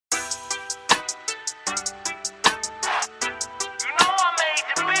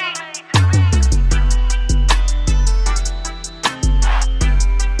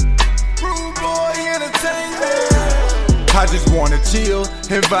chill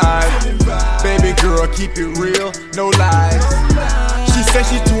and vibe. Baby girl, keep it real, no lies. She said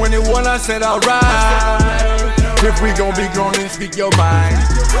she's 21, I said alright. If we gon' be grown, then speak your mind.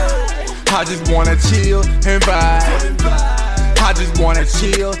 I just wanna chill and vibe. I just wanna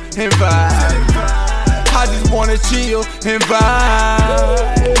chill and vibe. I just wanna chill and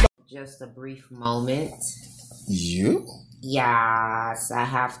vibe. Just a brief moment. You? Yes, I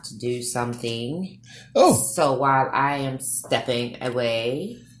have to do something. Oh. So while I am stepping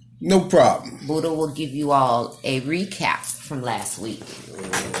away, no problem. Buddha will give you all a recap from last week.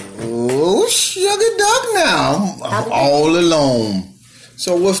 Oh, sugar duck now. I'm all alone.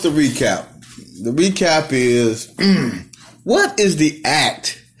 So what's the recap? The recap is, what is the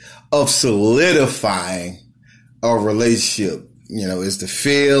act of solidifying a relationship? You know, is the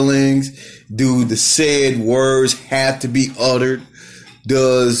feelings? Do the said words have to be uttered?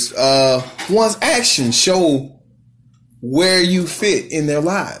 Does one's action show where you fit in their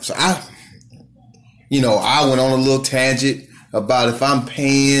lives? I went on a little tangent about if I'm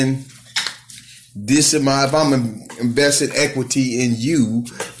paying this amount, if I'm invested equity in you,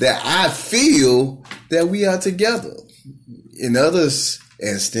 that I feel that we are together. In others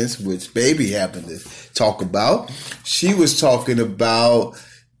instance, which baby happened to talk about, she was talking about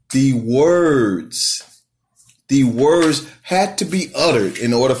the words. The words had to be uttered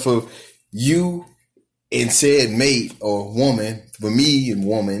in order for you and said mate or woman, for me and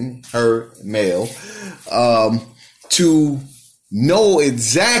woman, her male, to know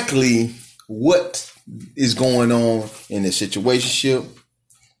exactly what is going on in the situationship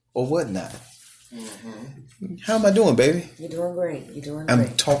or whatnot. Mm-hmm. How am I doing, baby? You're doing great. I'm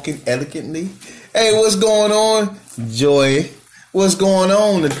talking elegantly. Hey, what's going on, Joy? What's going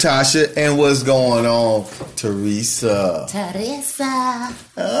on, Natasha? And what's going on, Teresa?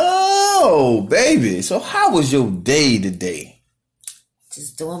 Oh, baby. So how was your day today?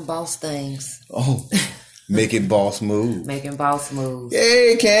 Just doing boss things. Oh, making boss moves. Making boss moves.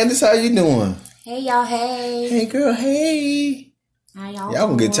 Hey, Candace, how you doing? Hey, y'all. Hey. Hey, girl. Hey. How y'all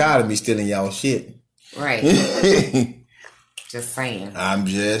gonna get tired of me stealing y'all shit. Right. Just saying. I'm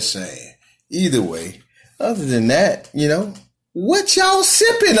just saying. Either way, other than that, what y'all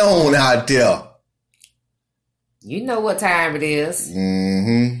sipping on out there? You know what time it is.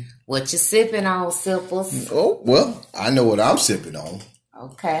 Mm-hmm. What you sipping on, sippers? Oh, well, I know what I'm sipping on.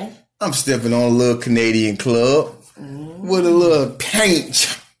 Okay. I'm sipping on a little Canadian Club with a little pinch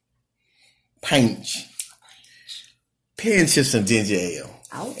of some ginger ale.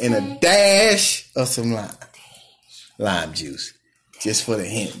 Okay. And a dash of some lime juice. Just for the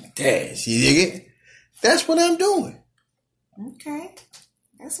hint. Dash. You dig it? That's what I'm doing. Okay.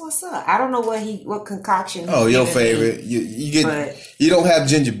 That's what's up. I don't know what concoction. Oh, your favorite. You don't have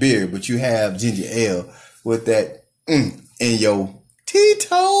ginger beer, but you have ginger ale with that in your Tito's.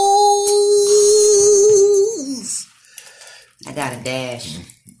 I got a dash.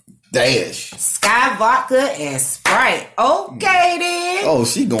 Sky vodka and Sprite. Okay, then. Oh,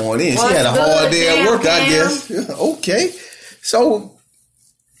 she going in. She had a hard day at work, I guess. Okay. So,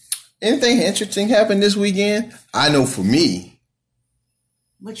 anything interesting happened this weekend? I know for me.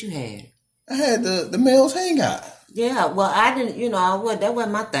 What you had? I had the males hangout. Yeah, well, I didn't, that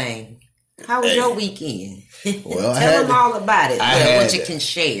wasn't my thing. How was your weekend? Well, Tell them all about it. What you can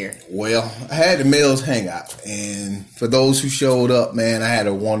share. Well, I had the males hangout. And for those who showed up, man, I had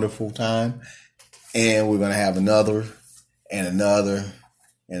a wonderful time. And we're going to have another and another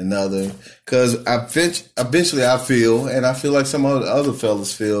and another. Because eventually I feel, and I feel like some of the other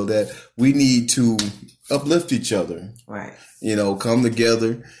fellas feel, that we need to uplift each other. Right. Come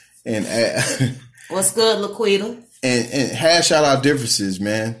together and what's good, Laquita? And hash out our differences,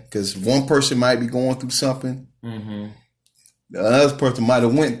 man. Because one person might be going through something. Mm-hmm. The other person might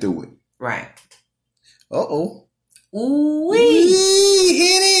have went through it. Right. Uh-oh. Ooh-wee.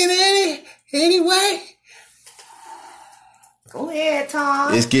 Anyway. Go ahead,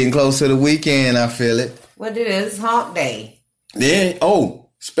 Tom. It's getting close to the weekend, I feel it. What it is? Hump day. Yeah.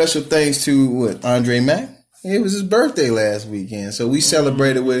 Oh, special thanks to Andre Mack. It was his birthday last weekend. So we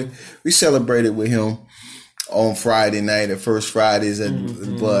celebrated with him on Friday night at First Fridays at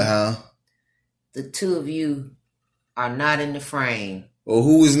Bloodhound. The two of you are not in the frame. Well,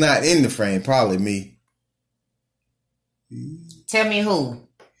 who is not in the frame? Probably me. Tell me who.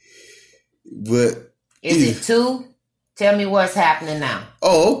 But is it two? Tell me what's happening now.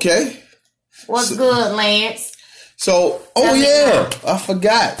 Oh, okay. What's good, Lance? So, I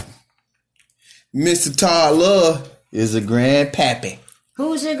forgot. Mr. Todd Love is a grandpappy.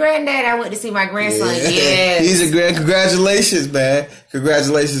 Who's your granddad? I went to see my grandson. Yeah. He's a Congratulations, man.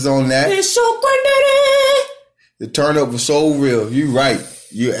 Congratulations on that. It's your granddaddy. The turn up was so real. You right.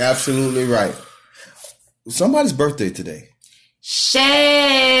 You're absolutely right. Somebody's birthday today.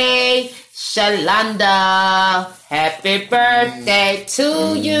 Shay Shalonda, happy birthday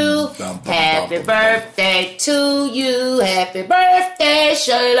to you. Happy birthday to you. Happy birthday,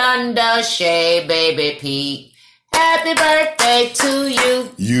 Shalonda, Shay, baby Pete. Happy birthday to you.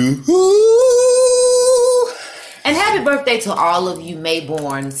 And happy birthday to all of you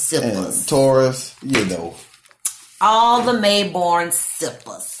Mayborn sippers. And Taurus, you know. All the Mayborn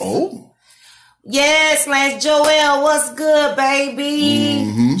sippers. Oh. Yes, Lance Joel, what's good, baby?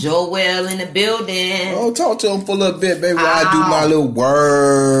 Mm-hmm. Joel in the building. Oh, talk to him for a little bit, baby, while I do my little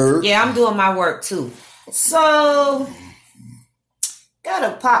work. Yeah, I'm doing my work, too. So, got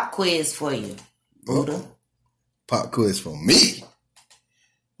a pop quiz for you, Buddha. Pop quiz for me?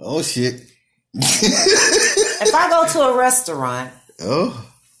 Oh, shit. If I go to a restaurant,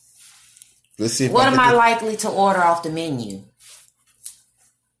 let's see. What am I likely to order off the menu?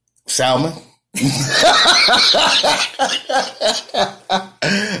 Salmon.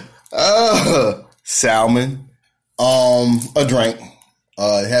 Salmon. A drink.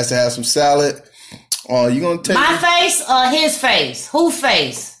 It has to have some salad. You gonna take my face or his face? Who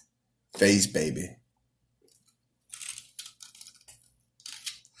face? Face, baby.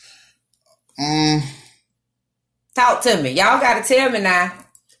 Talk to me. Y'all gotta tell me now.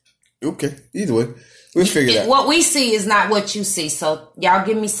 Okay. Either way. We'll figure it out. What we see is not what you see. So y'all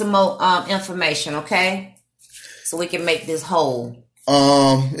give me some more information, okay? So we can make this whole.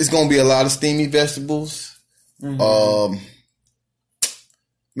 It's gonna be a lot of steamy vegetables. Mm-hmm.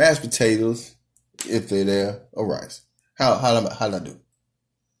 Mashed potatoes, if they're there, or rice. How I do?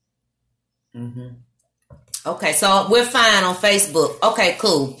 Mm-hmm. Okay, so we're fine on Facebook. Okay,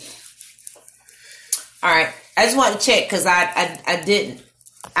 cool. All right. I just want to check because I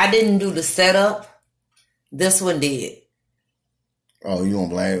didn't do the setup. This one did. Oh, you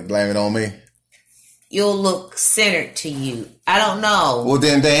want to blame it on me? You'll look centered to you. I don't know. Well,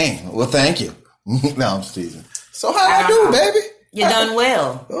 then dang. Well, thank you. No, I'm just teasing. So how I do, baby? You done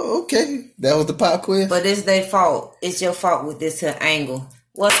well. Oh, okay. That was the pop quiz. But it's their fault. It's your fault with this here angle.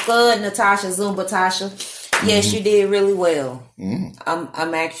 What's good, Natasha Zumba Tasha? Yes, you did really well.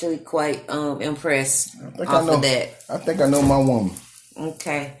 I'm actually quite impressed of that. I think I know my woman.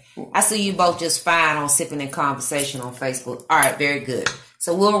 Okay. I see you both just fine on Sipping in Conversation on Facebook. All right, very good.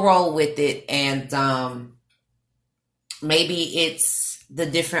 So we'll roll with it, and maybe it's the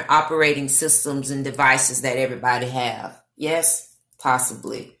different operating systems and devices that everybody have. Yes,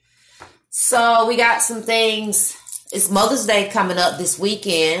 possibly. So we got some things. It's Mother's Day coming up this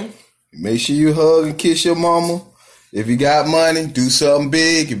weekend. Make sure you hug and kiss your mama. If you got money, do something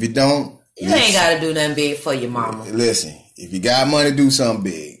big. If you don't, you ain't got to do nothing big for your mama. Listen, if you got money, do something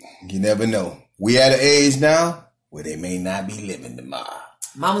big. You never know. We at an age now where they may not be living tomorrow.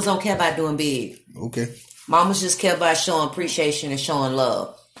 Mamas don't care about doing big. Okay. Mamas just care about showing appreciation and showing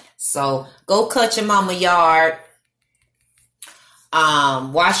love. So go cut your mama yard.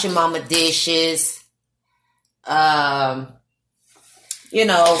 Wash your mama dishes. Go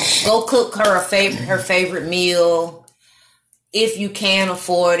cook her her favorite meal if you can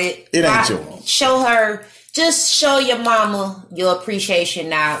afford it. It ain't yours. Show your mama your appreciation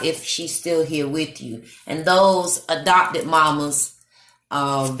now if she's still here with you. And those adopted mamas,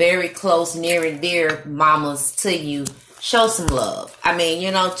 very close, near and dear mamas to you, show some love. I mean,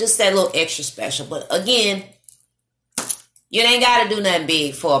 just that little extra special. But again, you ain't got to do nothing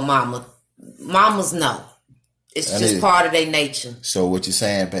big for a mama. Mamas know. It's just part of their nature. So what you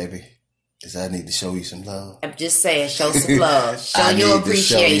saying, baby, is I need to show you some love. I'm just saying, show some love. Show your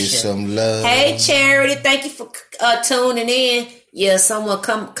appreciation. Show you some love. Hey, Charity, thank you for tuning in. Yeah, someone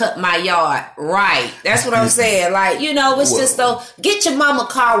come cut my yard. Right. That's what I'm saying. Like, it's just though, get your mama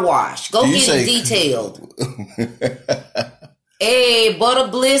car wash. Go get it detailed. Hey, Butter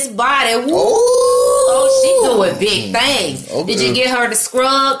Bliss body. Woo. Oh, she doing big things. Okay. Did you get her to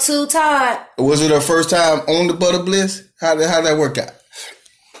scrub too, Todd? Was it her first time on the Butter Bliss? How did that work out?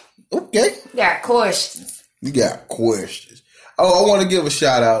 Okay. You got questions. Oh, I want to give a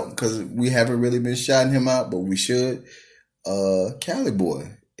shout out because we haven't really been shouting him out, but we should. Cali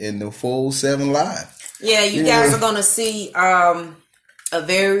Boy in the 407 Live. Yeah, you guys are going to see a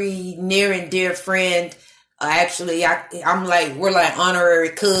very near and dear friend. Actually, we're like honorary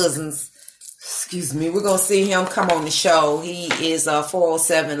cousins. Excuse me. We're going to see him come on the show. He is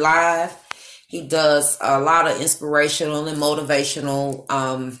 407 Live. He does a lot of inspirational and motivational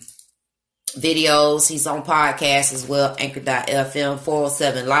videos. He's on podcasts as well. Anchor.fm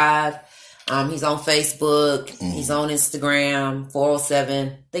 407 Live. He's on Facebook. He's on Instagram.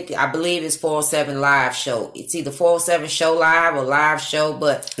 407. I believe it's 407 Live Show. It's either 407 Show Live or Live Show,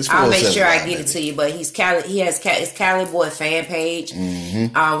 but I'll make sure I get it to you. But it's Cali Boy fan page.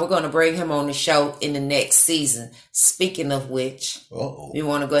 We're going to bring him on the show in the next season. Speaking of which, we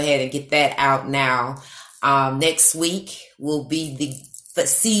want to go ahead and get that out now. Next week will be the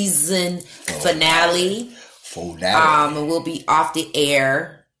season finale. And we'll be off the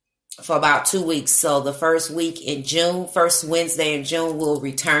air for about 2 weeks. So the first Wednesday in June, we'll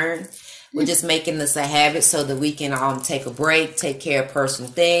return. We're just making this a habit so that we can take a break, take care of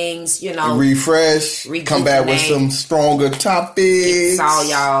personal things, refresh, come back with some stronger topics. It's all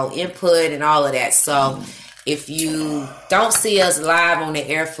y'all input and all of that. So if you don't see us live on the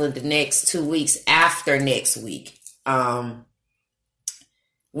air for the next 2 weeks after next week,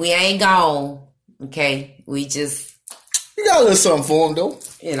 we ain't gone. Okay, we got a little something for them though.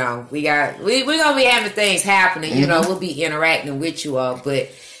 We're gonna be having things happening. We'll be interacting with you all,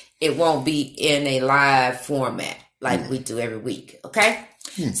 but it won't be in a live format like we do every week. Okay,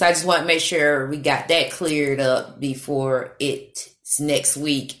 so I just want to make sure we got that cleared up before it's next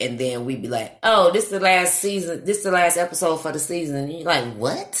week, and then we be like, "Oh, this is the last season. This is the last episode for the season." And you're like,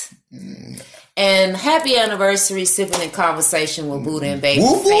 "What?" And happy anniversary, Sipping and Conversation with Buddha and Baby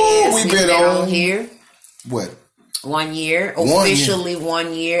fans. We've been on here. What? 1 year, officially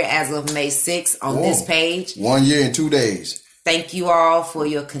 1 year as of May 6th on this page. 1 year and 2 days. Thank you all for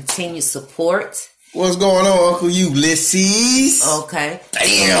your continued support. What's going on, Uncle Ulysses? Okay.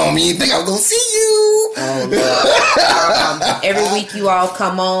 Damn, you think I'm going to see you? Oh, every week you all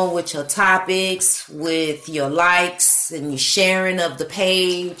come on with your topics, with your likes and your sharing of the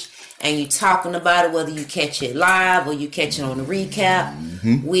page, and you talking about it, whether you catch it live or you catch it on the recap.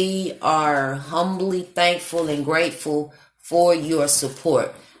 We are humbly thankful and grateful for your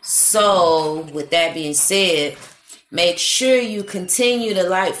support. So, with that being said, make sure you continue to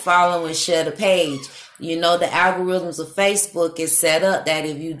like, follow, and share the page. The algorithms of Facebook is set up that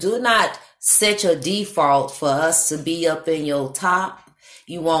if you do not set your default for us to be up in your top,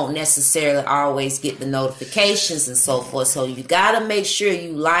 you won't necessarily always get the notifications and so forth. So you got to make sure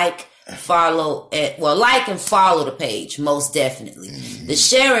you like and follow the page, most definitely. The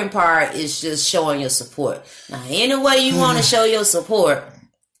sharing part is just showing your support. Now, any way you want to show your support,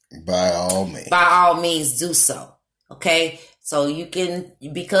 by all means do so. Okay? So you can,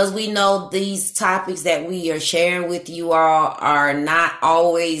 because we know these topics that we are sharing with you all are not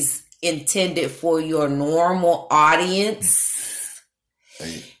always intended for your normal audience.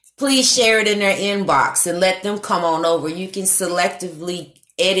 Please share it in their inbox and let them come on over. You can selectively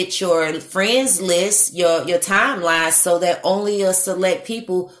edit your friends list, your timeline, so that only a select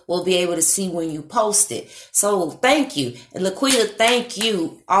people will be able to see when you post it. So thank you. And Laquita, thank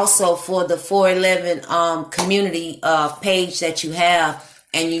you also for the 411 community page that you have,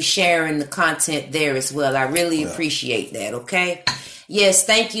 and you sharing the content there as well. I really appreciate that. Okay. Yes,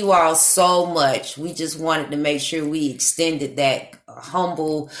 thank you all so much. We just wanted to make sure we extended that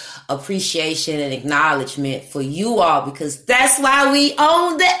humble appreciation and acknowledgement for you all, because that's why we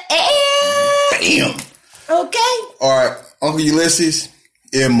own the air. Damn. Okay. All right, Uncle Ulysses,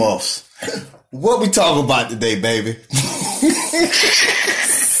 earmuffs. What we talking about today, baby?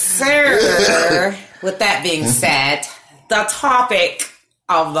 Sir, with that being said, the topic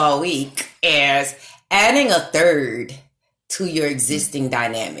of the week is adding a third to your existing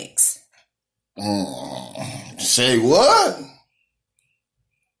dynamics. Say what?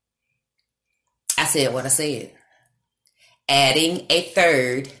 I said what I said. Adding a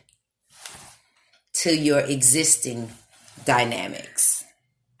third to your existing dynamics.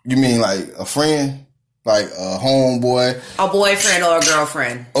 You mean like a friend? Like a homeboy? A boyfriend or a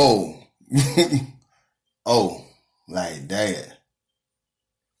girlfriend. Oh. Oh, like that.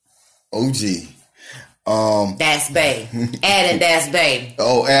 OG. That's bae. Adding that's bae.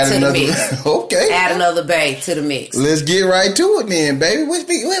 Oh, add another. Okay. Add another bae to the mix. Let's get right to it then, baby. What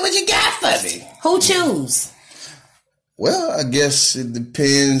you got for me? Who choose? Well, I guess it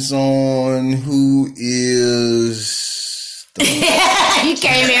depends on who is. You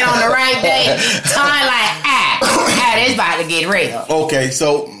came in on the right day. Time like, it's about to get real. Okay,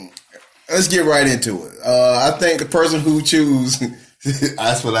 so let's get right into it. I think the person who choose.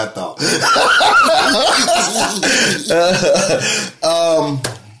 That's what I thought.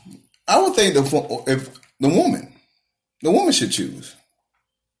 I would think if the woman should choose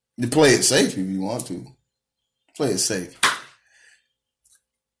to play it safe if you want to. Play it safe.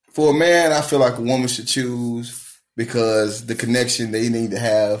 For a man, I feel like a woman should choose because the connection they need to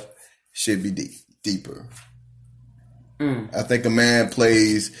have should be deeper. I think a man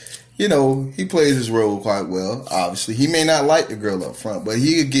plays, he plays his role quite well. Obviously, he may not like the girl up front, but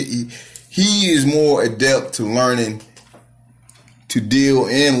he is more adept to learning to deal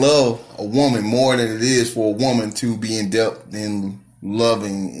and love a woman more than it is for a woman to be in depth in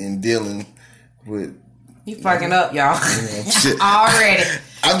loving and dealing with. You fucking up, y'all. Shit. Already.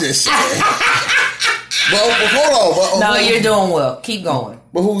 I'm just saying. but hold on. No, you're doing well. Keep going.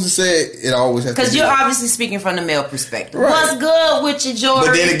 But who's to say it always has to be? Because you're obviously speaking from the male perspective. Right. What's good with you,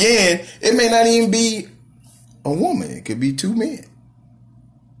 Jordan? But then again, it may not even be a woman. It could be two men.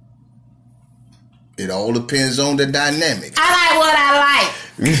 It all depends on the dynamic. I like what I like.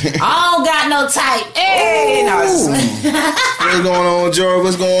 I don't got no type. Hey, no. What's going on, George?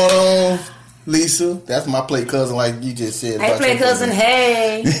 What's going on, Lisa? That's my play cousin, like you just said. Hey, play cousin.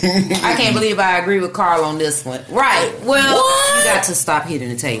 Hey. I can't believe I agree with Carl on this one. Right. Well, you got to stop hitting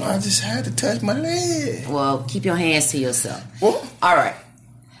the table. I just had to touch my leg. Well, keep your hands to yourself. What? All right.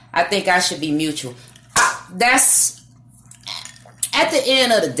 I think I should be mutual. That's at the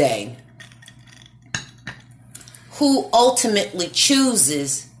end of the day. Who ultimately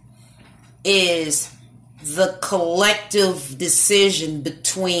chooses is the collective decision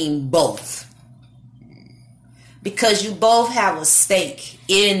between both. Because you both have a stake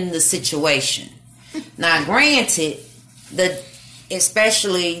in the situation. Now, granted,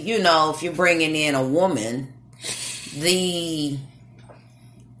 especially, if you're bringing in a woman, the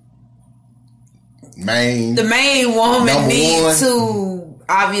main woman needs to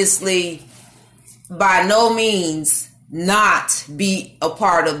obviously by no means not be a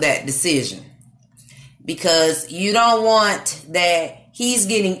part of that decision, because you don't want that he's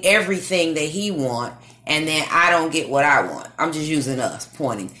getting everything that he want and then I don't get what I want. I'm just using us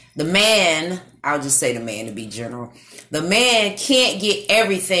pointing. The man, I'll just say the man to be general. The man can't get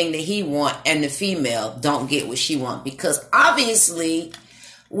everything that he want and the female don't get what she want, because obviously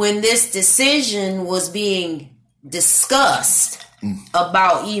when this decision was being discussed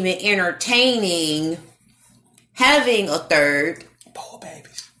about even entertaining having a third, poor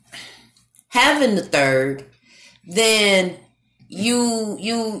babies, having the third, then y'all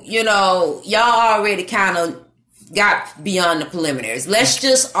already kind of got beyond the preliminaries. Let's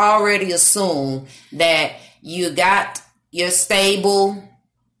just already assume that you're stable,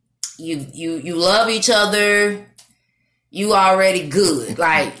 you love each other, you already good.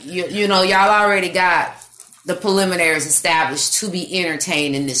 Like y'all already got the preliminaries established to be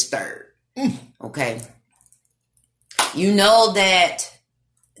entertained in this third. Okay. You know that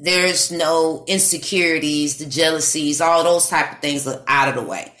there's no insecurities, the jealousies, all those type of things are out of the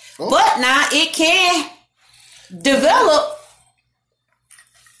way. Oh. But now it can develop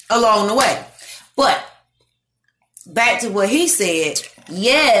along the way. But back to what he said,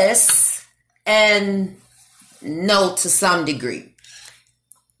 yes and no to some degree.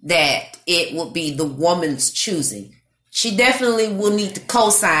 That it would be the woman's choosing. She definitely will need to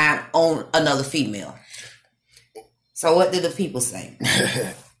co-sign on another female. So what did the people say?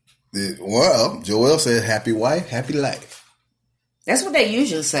 Well, Joel said, happy wife, happy life. That's what they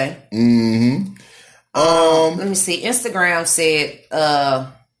usually say. Mm-hmm. Let me see. Instagram said,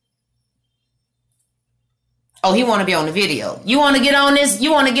 he want to be on the video. You want to get on this?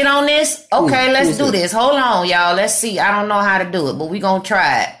 Okay, let's do this. Hold on, y'all. Let's see. I don't know how to do it, but we going to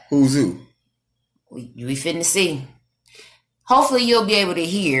try it. Who's who? We finna see. Hopefully you'll be able to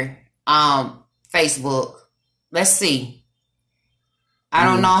hear Facebook. Let's see. I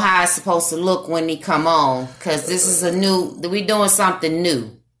don't know how it's supposed to look when he come on, because this is we doing something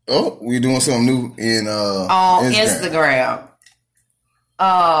new. Oh, we doing something new on Instagram.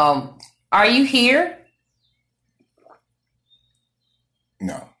 Are you here?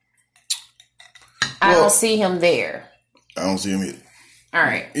 No. I don't see him there. I don't see him either. All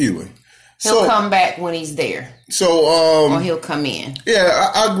right. Either way. He'll come back when he's there. So, or he'll come in.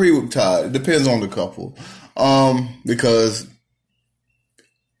 Yeah, I agree with Todd. It depends on the couple. Because,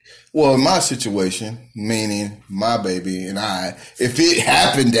 well, in my situation, meaning my baby and I, if it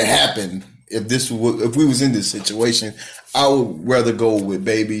happened to happen, if we was in this situation, I would rather go with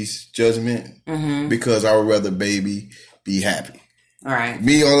baby's judgment, because I would rather baby be happy. All right.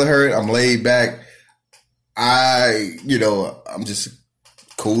 Me on the hurt, I'm laid back. I'm just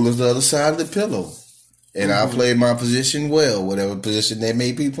cool as the other side of the pillow. And I played my position well, whatever position they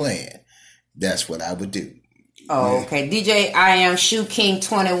may be playing. That's what I would do. Oh, yeah. Okay. DJ I Am Shoe King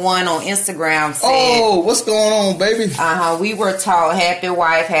 21 on Instagram said, oh, what's going on, baby? We were taught happy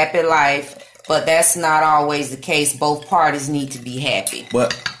wife, happy life, but that's not always the case. Both parties need to be happy.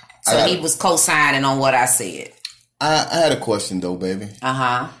 But he was co-signing on what I said. I had a question though, baby.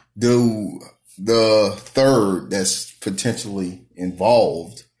 Do the third that's potentially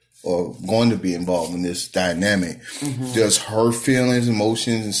involved or going to be involved in this dynamic, does her feelings,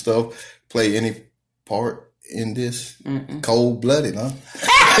 emotions, and stuff play any part in this? Cold blooded, huh?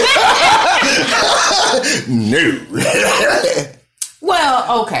 No.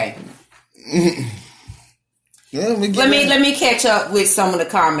 Well, okay. Yeah, let me catch up with some of the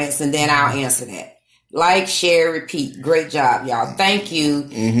comments and then I'll answer that. Like, share, repeat. Great job, y'all. Thank you.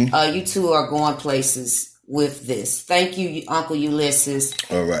 You two are going places with this. Thank you, Uncle Ulysses.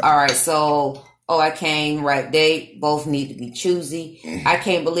 All right. All right. So, I came right. They both need to be choosy. I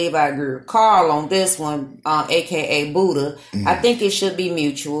can't believe I agree with Carl on this one, aka Buddha. I think it should be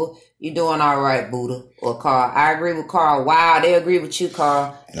mutual. You're doing all right, Buddha or Carl. I agree with Carl. Wow, they agree with you,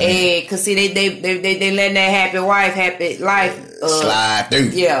 Carl. Hey, cause see, they letting that happy wife, happy life slide through.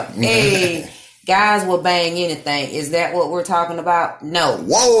 Yeah. Hey, guys will bang anything. Is that what we're talking about? No.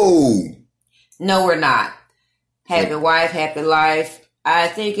 Whoa. No, we're not. Happy wife, happy life. I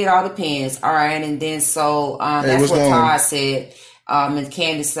think it all depends. All right, and then so that's what Todd said. And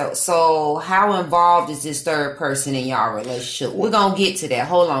Candace, so how involved is this third person in y'all relationship? We're gonna get to that.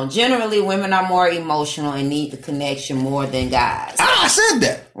 Hold on. Generally, women are more emotional and need the connection more than guys. I said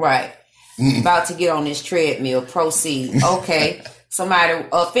that. Right. About to get on this treadmill. Proceed. Okay. Somebody,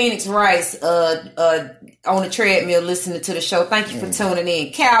 Phoenix Rice, on the treadmill listening to the show. Thank you for tuning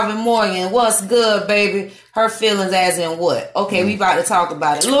in. Calvin Morgan, what's good, baby? Her feelings as in what? Okay, we about to talk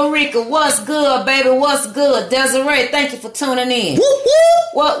about it. Lil Rika, what's good, baby? What's good? Desiree, thank you for tuning in.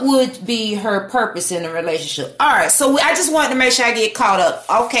 What would be her purpose in a relationship? All right, so I just wanted to make sure I get caught up.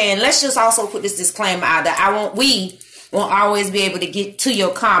 Okay, and let's just also put this disclaimer out there. We won't always be able to get to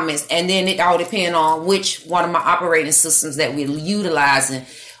your comments, and then it all depends on which one of my operating systems that we're utilizing,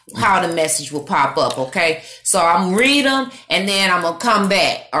 how the message will pop up, okay? So I'm read them, and then I'm going to come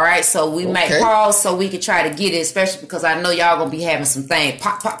back, all right? So we might pause so we can try to get it, especially because I know y'all going to be having some things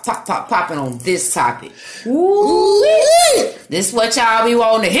popping on this topic. Ooh, this is what y'all be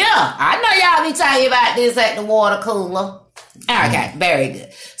wanting to hear. I know y'all be telling you about this at the water cooler. Okay, very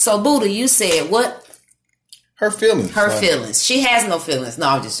good. So, Buddha, you said what? Her feelings. Her feelings. She has no feelings. No,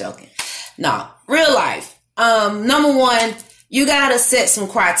 I'm just joking. No. Real life. Number one, you got to set some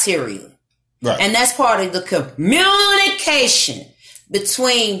criteria. Right. And that's part of the communication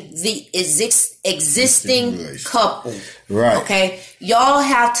between the existing couple. Right. Okay? Y'all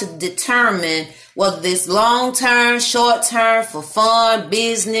have to determine whether this long-term, short-term, for fun,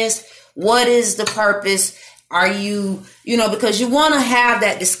 business, what is the purpose? Are you, because you want to have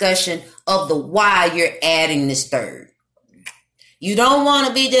that discussion of the why you're adding this third. You don't want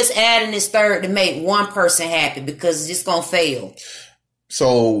to be just adding this third to make one person happy because it's just going to fail.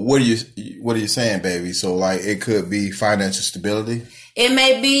 So what are you saying, baby? So like it could be financial stability? It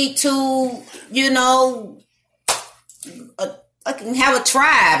may be to, I can have a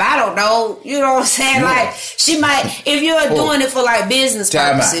tribe. I don't know. You know what I'm saying? Yeah. Like she might, if you're doing it for like business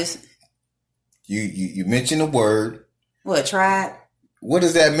purposes. You mentioned a word. What, tribe? What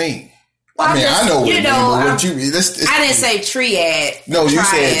does that mean? Well, I know what it means, but I didn't say triad. No, you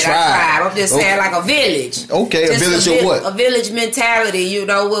said tribe. I'm just saying like a village. Okay, just a village of what? A village mentality,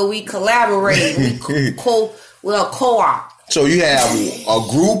 where we collaborate. We're a co-op. So you have a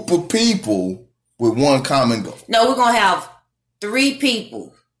group of people with one common goal. No, we're going to have 3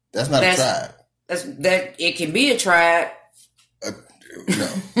 people. That's not a tribe. It can be a tribe. No.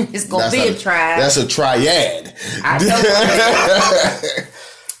 It's going to be a tribe. That's a triad.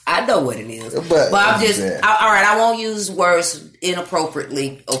 I know what it is. But I'm just, all right, I won't use words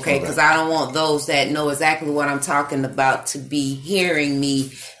inappropriately, okay? Because I don't want those that know exactly what I'm talking about to be hearing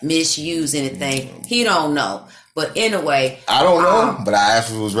me misuse anything. He don't know. But anyway. I don't know, but I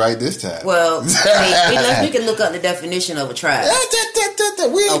actually was right this time. Well, we can look up the definition of a tribe.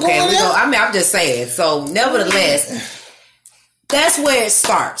 I'm just saying. So, nevertheless, that's where it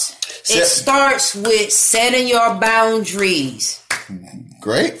starts. It starts with setting your boundaries.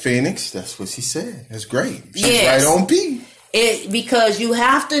 Great, Phoenix. That's what she said. That's great. She's right on P. Because you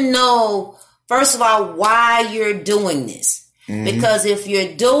have to know, first of all, why you're doing this. Mm-hmm. Because if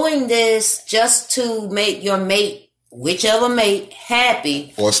you're doing this just to make your mate, whichever mate,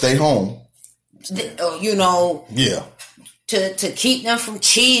 happy. Or stay home. Yeah. To keep them from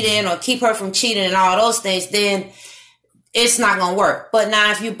cheating or keep her from cheating and all those things, then it's not going to work. But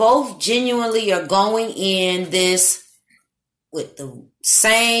now if you both genuinely are going in this with the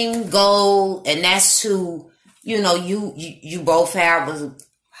same goal, and that's to, you both have a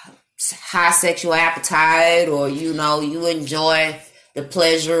high sexual appetite, or, you enjoy the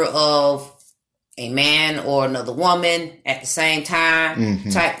pleasure of a man or another woman at the same time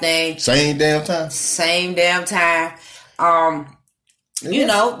type thing. Same damn time. Same damn time. You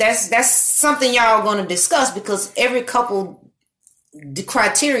know, that's something y'all going to discuss because every couple, the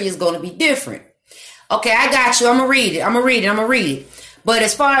criteria is going to be different. Okay, I got you. I'm going to read it. But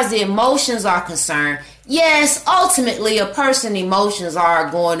as far as the emotions are concerned, yes, ultimately a person's emotions are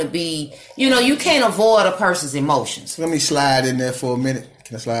going to be, you know, you can't avoid a person's emotions. Let me slide in there for a minute.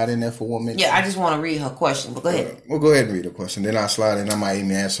 Can I slide in there for 1 minute? Yeah, I just want to read her question, but go ahead. Well, go ahead and read the question. Then I'll slide in. I might even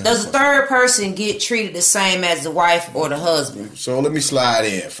answer. Does the third person get treated the same as the wife or the husband? So let me slide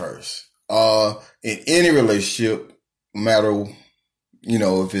in first. In any relationship, no matter, you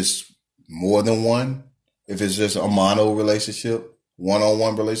know, if it's more than one, if it's just a mono relationship,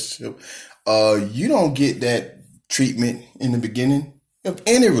 one-on-one relationship, you don't get that treatment in the beginning of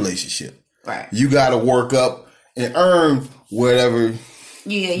any relationship. Right. You got to work up and earn whatever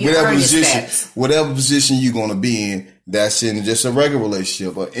position you're going to be in. That's in just a regular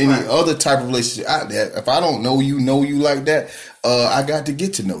relationship or any other type of relationship out there. If I don't know you like that, I got to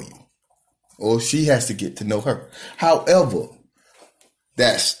get to know you, or she has to get to know her. However,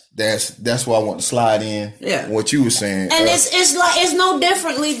 that's why I want to slide in. Yeah, what you were saying, and it's no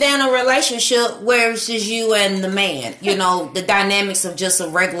differently than a relationship where it's just you and the man. You know, the dynamics of just a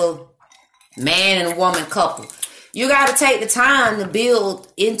regular man and woman couple. You got to take the time to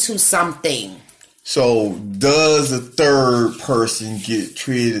build into something. So, does the third person get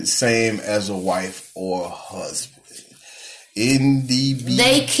treated the same as a wife or a husband?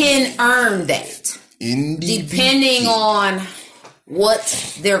 They can earn that. Depending on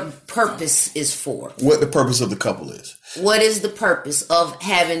what their purpose is for. What the purpose of the couple is. What is the purpose of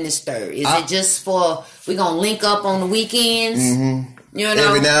having this third? Is it just for, we're going to link up on the weekends? Mm-hmm. You know?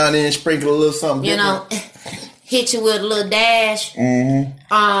 Every now and then sprinkle a little something different. You know, hit you with a little dash.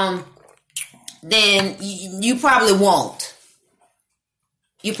 Mm-hmm. Then you probably won't.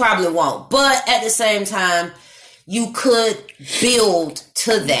 But at the same time, you could build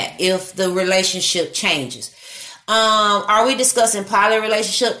to that if the relationship changes. Are we discussing poly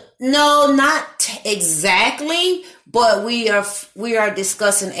relationship? No, not exactly, but we are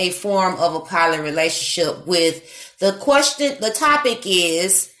discussing a form of a poly relationship with the question. The topic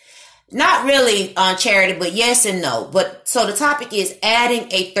is not really on charity, but yes and no. But so the topic is adding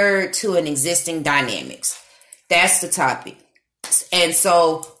a third to an existing dynamics. That's the topic. And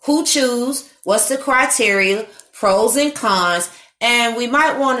so who choose? What's the criteria? Pros and cons. And we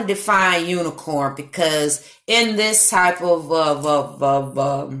might want to define unicorn because in this type of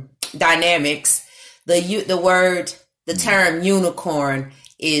dynamics, the term unicorn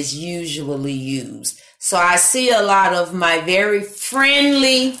is usually used. So I see a lot of my very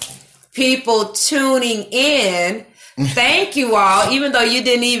friendly people tuning in. Thank you all, even though you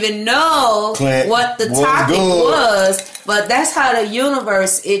didn't even know what the topic was. But that's how the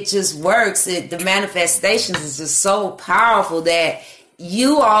universe, it just works. The manifestations is just so powerful that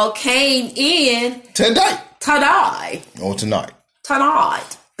you all came in tonight. Tonight.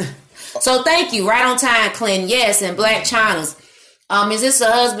 So thank you. Right on time, Clinton. Yes, and Black China's. Is this the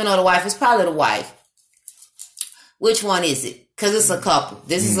husband or the wife? It's probably the wife. Which one is it? Because it's a couple.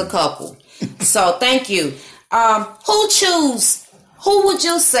 This is a couple. So thank you. Who would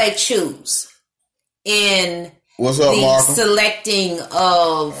you say choose in What's up, the Markham? selecting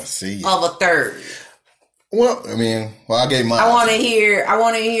of a third? Well, I gave mine. I want to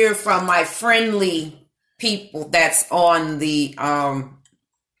hear from my friendly people that's on the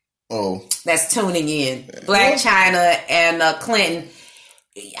that's tuning in. Black China and Clinton.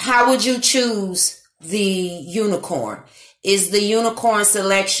 How would you choose the unicorn? Is the unicorn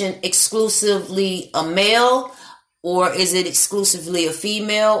selection exclusively a male, or is it exclusively a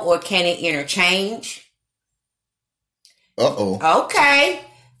female, or can it interchange? Okay.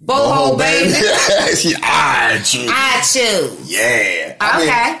 Boho, baby. I choose. Yeah.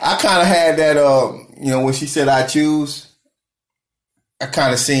 I kind of had that, when she said I choose, I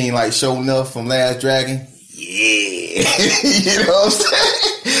kind of seen like Show Enough from Last Dragon. Yeah. You know what I'm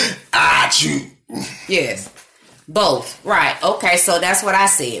saying? I choose. Yes. Both. Right. Okay. So that's what I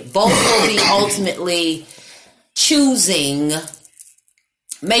said. Both will be ultimately choosing,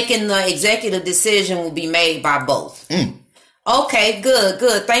 making the executive decision will be made by both. Okay.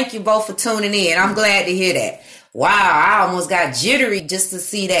 Good. Thank you both for tuning in. I'm glad to hear that. Wow. I almost got jittery just to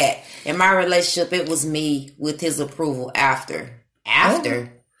see that. In my relationship, it was me with his approval after.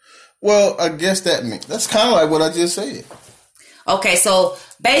 Well, I guess that's kind of like what I just said. Okay. So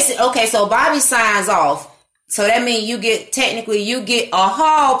Bobby signs off. So that means you get a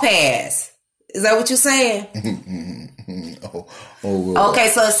hall pass. Is that what you're saying? Okay,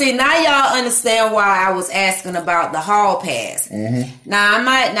 so see, now y'all understand why I was asking about the hall pass. Now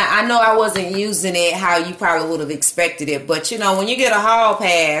I know I wasn't using it how you probably would have expected it, but you know, when you get a hall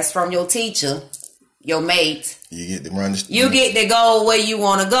pass from your teacher, your mate, you get to run. You get to go where you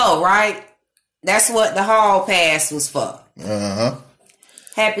want to go, right? That's what the hall pass was for.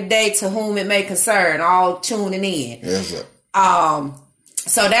 Happy day to whom it may concern, all tuning in. Yes, sir.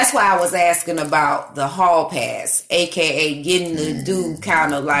 So that's why I was asking about the hall pass, aka getting to do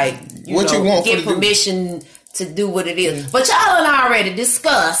kind of like you get permission to do what it is. But y'all had already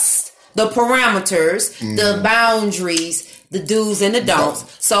discussed the parameters, the boundaries, the do's and the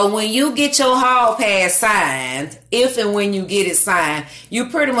don'ts. So when you get your hall pass signed, if and when you get it signed, you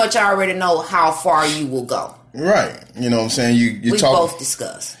pretty much already know how far you will go. Right. You know what I'm saying? We both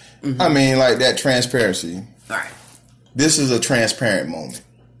discussed. I mean, like that transparency. Right. This is a transparent moment.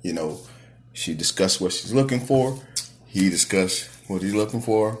 You know, she discussed what she's looking for. He discussed what he's looking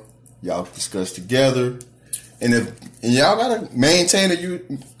for. Y'all discuss together. And y'all gotta maintain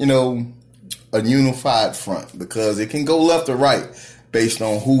a unified front, because it can go left or right based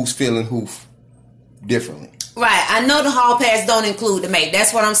on who's feeling who differently. Right. I know the hall pass don't include the mate.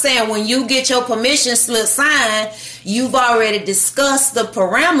 That's what I'm saying. When you get your permission slip signed, you've already discussed the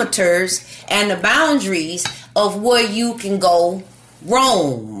parameters and the boundaries of where you can go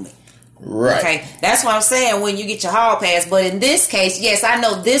roam. Right. Okay. That's what I'm saying when you get your hall pass. But in this case, yes, I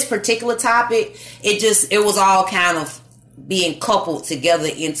know this particular topic, it was all kind of being coupled together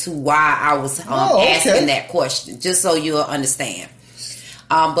into why I was asking that question, just so you'll understand.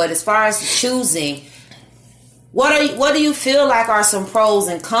 But as far as choosing, what do you feel like are some pros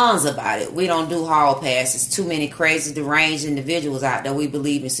and cons about it? We don't do hall passes. Too many crazy, deranged individuals out there. We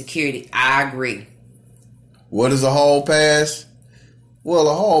believe in security. I agree. What is a hall pass? Well,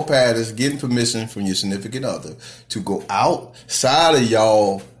 a hall pass is getting permission from your significant other to go outside of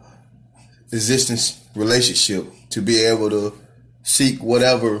y'all existing relationship to be able to seek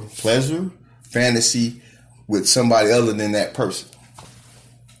whatever pleasure, fantasy with somebody other than that person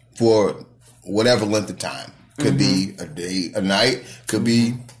for whatever length of time. Could be a day, a night, could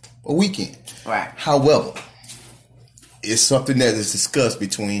be a weekend. Right. However, it's something that is discussed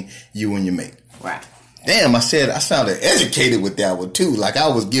between you and your mate. Right. Damn, I sounded educated with that one too, like I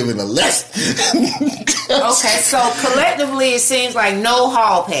was giving a lesson. Okay, so collectively it seems like no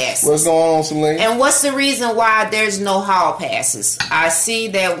hall passes. What's going on, Celine? And what's the reason why there's no hall passes? I see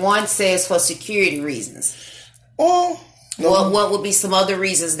that one says for security reasons. Oh, no. What would be some other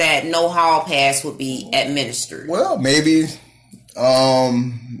reasons that no hall pass would be administered? Well, maybe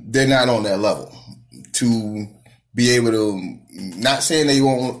they're not on that level to be able to, not saying they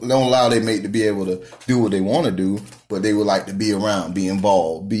don't allow their mate to be able to do what they want to do, but they would like to be around, be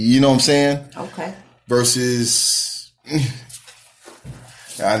involved, you know what I'm saying? Okay. Versus,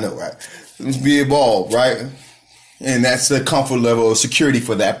 I know, right? Be involved, right? And that's the comfort level of security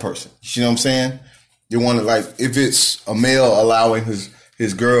for that person. You know what I'm saying? You want to, like, if it's a male allowing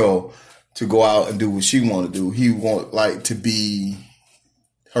his girl to go out and do what she want to do, he want like to be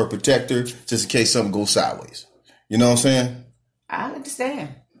her protector just in case something goes sideways. You know what I'm saying? I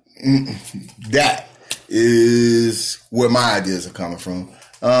understand. That is where my ideas are coming from.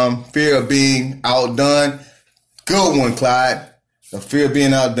 Fear of being outdone. Good one, Clyde. The fear of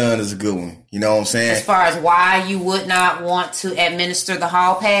being outdone is a good one. You know what I'm saying? As far as why you would not want to administer the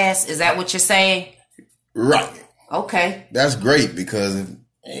hall pass, is that what you're saying? Right. Okay. That's great because,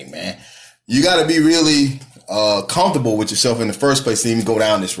 hey, man, you got to be really comfortable with yourself in the first place to even go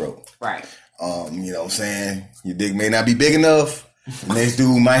down this road. Right. You know what I'm saying? Your dick may not be big enough. The next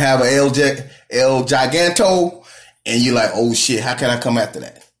dude might have an El Giganto. And you're like, oh, shit, how can I come after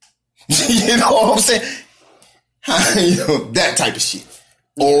that? You know what I'm saying? You know, that type of shit.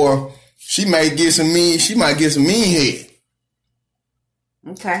 Yeah. Or she might get some mean head.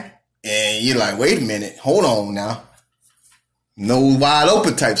 Okay. And you're like, wait a minute, hold on now. No wide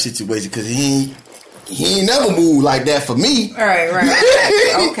open type situation, because he ain't never moved like that for me. Right.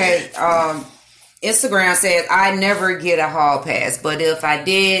 Okay. Instagram says I never get a hall pass, but if I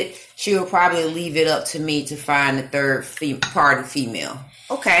did, she would probably leave it up to me to find the third party female.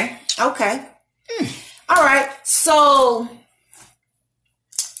 Okay. All right. So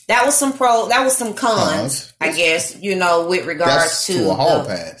that was some cons, I guess, you know, with regards to a hall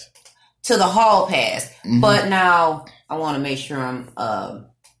pass. To the hall pass. Mm-hmm. But now I want to make sure I'm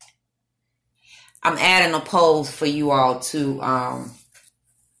adding a poll for you all to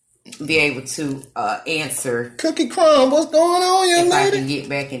be able to answer. Cookie Crumb, what's going on, young lady? If I can get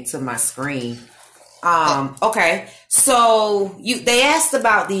back into my screen. Okay. So they asked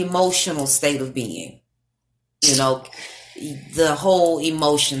about the emotional state of being. You know, the whole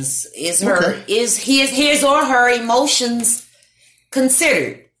emotions. Is his or her emotions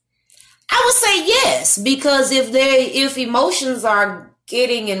considered? I would say yes, because if emotions are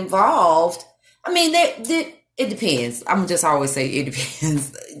getting involved, I mean, it depends. I'm just always say it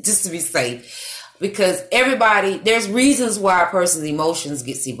depends, just to be safe, because there's reasons why a person's emotions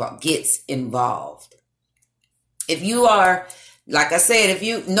gets involved. If you are, like I said, if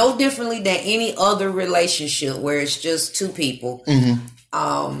you no differently than any other relationship where it's just two people,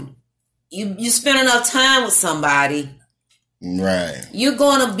 you spend enough time with somebody, right? You're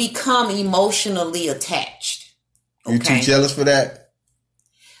gonna become emotionally attached. Okay? You too jealous for that?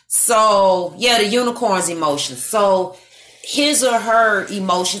 So, yeah, the unicorn's emotions. So, his or her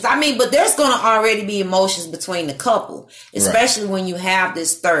emotions. I mean, but there's going to already be emotions between the couple, especially when you have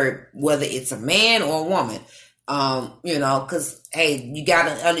this third, whether it's a man or a woman. Because hey, you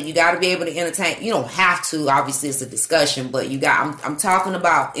gotta be able to entertain. You don't have to. Obviously, it's a discussion, but I'm talking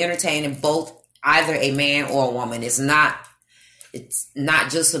about entertaining both, either a man or a woman. It's not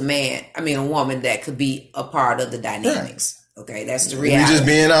just a woman that could be a part of the dynamics. Right. Okay, that's the reality. You're just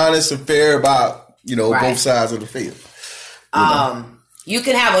being honest and fair about, both sides of the field. You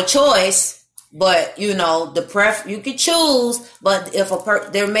can have a choice, but you can choose. But if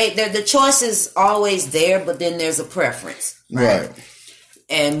the choice is always there, but then there's a preference, right?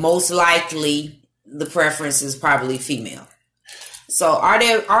 And most likely, the preference is probably female. So, are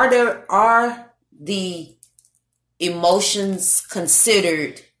the emotions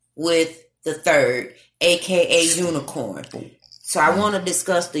considered with the third, aka unicorn? So I want to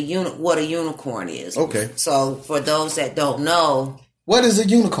discuss what a unicorn is. Okay. So for those that don't know, what is a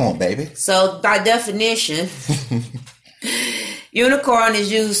unicorn, baby? So by definition, unicorn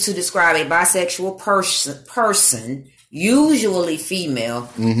is used to describe a bisexual person, usually female,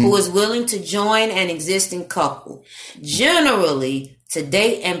 who is willing to join an existing couple, generally to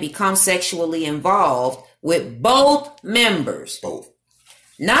date and become sexually involved with both members.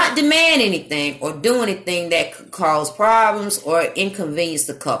 Not demand anything or do anything that could cause problems or inconvenience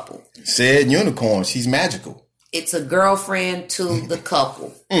the couple. Said unicorn, she's magical. It's a girlfriend to the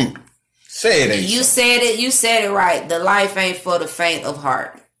couple. Say it ain't You said it right. The life ain't for the faint of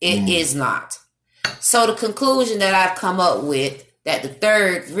heart. It is not. So the conclusion that I've come up with, that the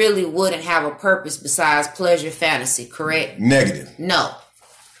third really wouldn't have a purpose besides pleasure fantasy, correct? Negative. No.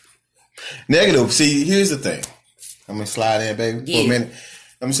 Negative. See, here's the thing. I'm going to slide in, baby, for a minute.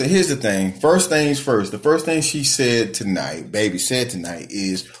 Let me say, here's the thing. First things first. The first thing she said tonight, baby said tonight,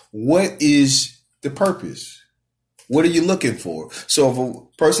 is what is the purpose? What are you looking for? So if a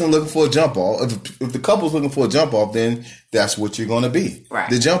person looking for a jump off, if the couple's looking for a jump off, then that's what you're going to be. Right.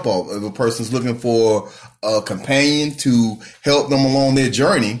 The jump off. If a person's looking for a companion to help them along their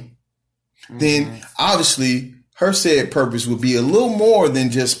journey, then obviously her said purpose would be a little more than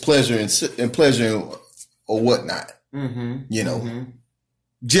just pleasure and pleasure or whatnot.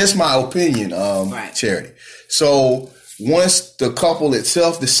 Just my opinion, Charity. So once the couple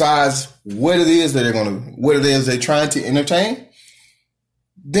itself decides what it is they're trying to entertain,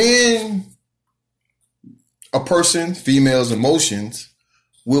 then a person, female's emotions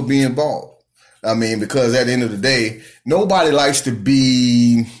will be involved. I mean, because at the end of the day, nobody likes to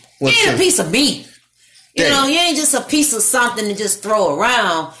be you ain't a piece of meat. You ain't just a piece of something to just throw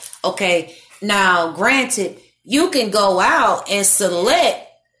around. Okay, now granted, you can go out and select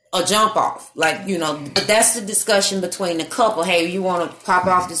a jump off, but that's the discussion between the couple. Hey, you want to pop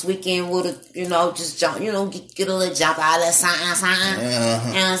off this weekend with just jump, get a little jump out of something. You know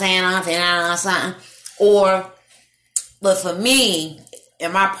what I'm saying? I'm feeling out something. But for me,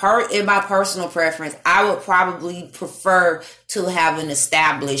 in my personal preference, I would probably prefer to have an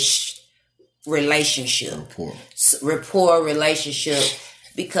established relationship, rapport relationship,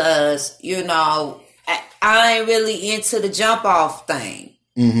 because I ain't really into the jump off thing.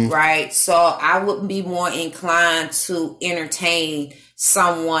 Right. So I would be more inclined to entertain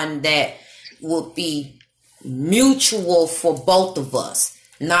someone that would be mutual for both of us,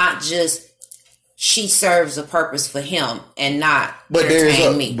 not just she serves a purpose for him and not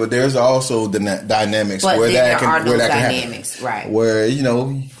entertain me. But there's also the dynamics where that can happen. Right. Where,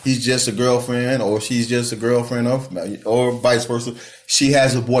 he's just a girlfriend or she's just a girlfriend or vice versa. She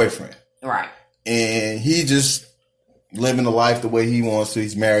has a boyfriend. Right. And he just living the life the way he wants to.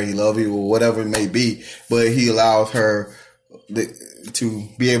 He's married, he loves you, or whatever it may be. But he allows her to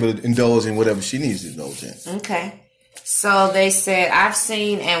be able to indulge in whatever she needs to indulge in. Okay. So they said, I've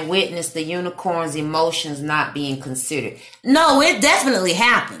seen and witnessed the unicorn's emotions not being considered. No, it definitely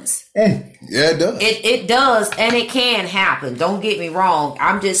happens. Yeah, it does. It does, and it can happen. Don't get me wrong.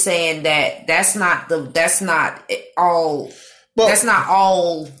 I'm just saying that that's not all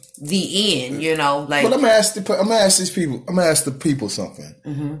the end, you know. Like, but I'm gonna ask the people something.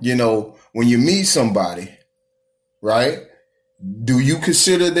 Mm-hmm. You know, when you meet somebody, right? Do you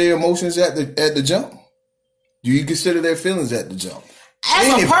consider their emotions at the jump? Do you consider their feelings at the jump?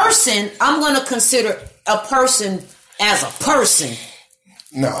 As a person, I'm going to consider a person as a person.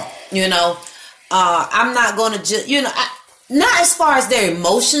 No. You know, I'm not going to just, you know, not as far as their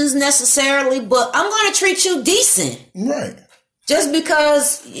emotions necessarily, but I'm going to treat you decent. Right. Just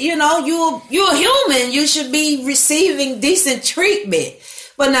because, you know, you're a human, you should be receiving decent treatment.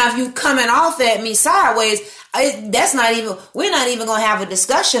 But now if you coming off at me sideways, we're not even going to have a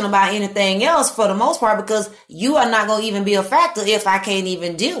discussion about anything else for the most part, because you are not going to even be a factor if I can't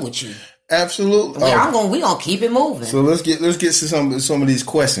even deal with you. Absolutely. We're going to keep it moving. So let's get to some of these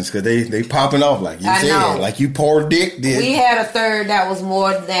questions, because they popping off like you said, like you poor Dick did. We had a third that was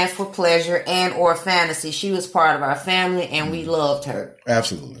more than for pleasure and or fantasy. She was part of our family and we loved her.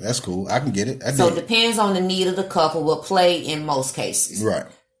 Absolutely. That's cool. I can get it. So it depends on the need of the couple, but play in most cases. Right.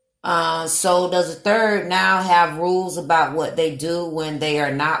 So does a third now have rules about what they do when they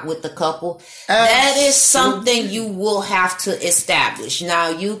are not with the couple? That is something you will have to establish. Now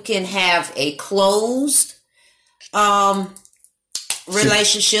you can have a closed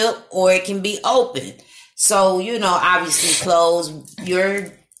relationship, or it can be open. So, you know, obviously closed,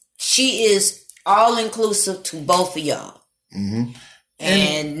 she is all inclusive to both of y'all. Mm-hmm.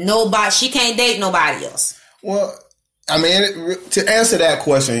 And she can't date nobody else. Well, I mean, to answer that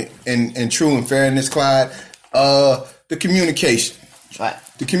question in true and fairness, Clyde, the communication. Right.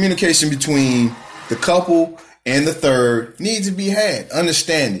 The communication between the couple and the third needs to be had.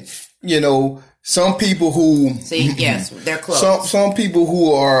 Understanding. You know, some people who... See, yes, they're close. Some people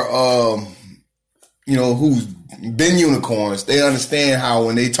who are, you know, who's been unicorns, they understand how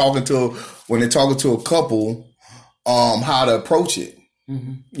when they talking to a couple, how to approach it.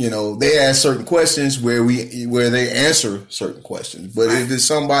 Mm-hmm. You know, they ask certain questions where they answer certain questions. But if it's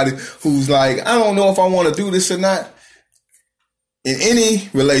somebody who's like, I don't know if I want to do this or not, in any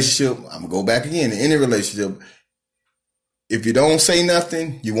relationship, I'm gonna go back again. In any relationship, if you don't say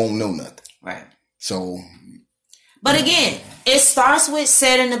nothing, you won't know nothing. Right. So, but again, it starts with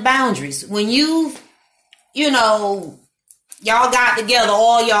setting the boundaries. When you know, y'all got together,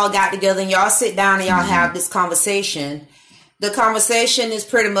 and y'all sit down and y'all have this conversation. The conversation is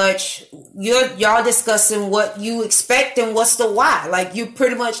pretty much y'all discussing what you expect and what's the why. Like, you're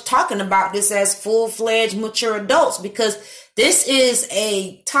pretty much talking about this as full-fledged mature adults, because this is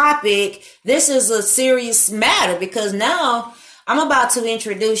a topic, this is a serious matter, because now I'm about to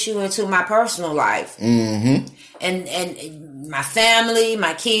introduce you into my personal life. Mm-hmm. And my family,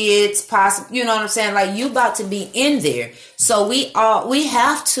 my kids, possibly, you know what I'm saying? Like, you about to be in there. So we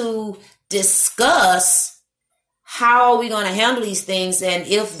have to discuss how are we going to handle these things, and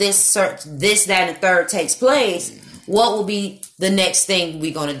if this, that, and the third takes place, what will be the next thing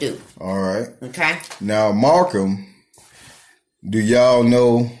we're going to do? All right. Okay. Now, Markham, do y'all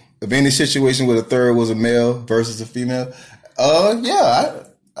know of any situation where the third was a male versus a female? Yeah,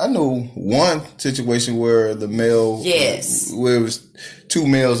 I know one situation where the male, where it was two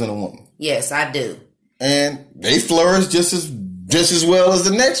males and a woman. Yes, I do. And they flourished just as well as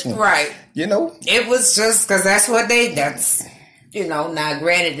the next one. Right. You know, it was just because that's, you know, now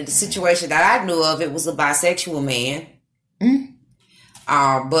granted, in the situation that I knew of, it was a bisexual man.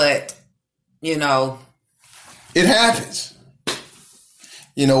 Mm-hmm. But, you know, it happens.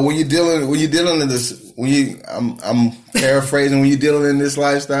 You know, when you're dealing in this, I'm paraphrasing, when you're dealing in this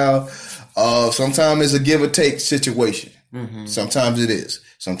lifestyle, sometimes it's a give or take situation. Mm-hmm. Sometimes it is.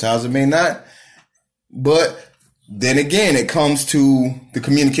 Sometimes it may not. But then again, it comes to the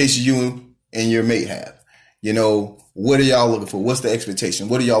communication you and your mate have. You know, what are y'all looking for? What's the expectation?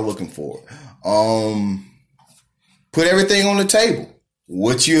 What are y'all looking for? Put everything on the table.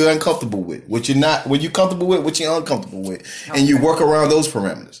 What you're uncomfortable with, what you're not, what you're comfortable with, what you're uncomfortable with, and you work around those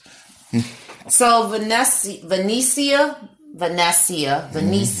parameters. So Venetia, I'm gonna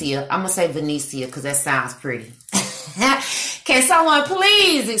say Venetia because that sounds pretty. Can someone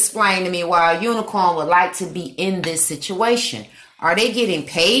please explain to me why a unicorn would like to be in this situation? Are they getting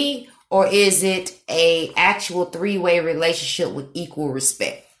paid, or is it a actual three-way relationship with equal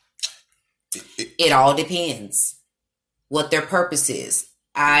respect? It all depends what their purpose is.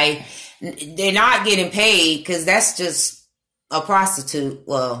 They're not getting paid because that's just a prostitute,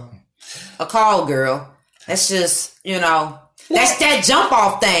 well, a call girl, That's just, that's that jump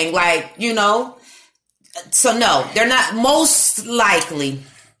off thing. Like, so no, they're not most likely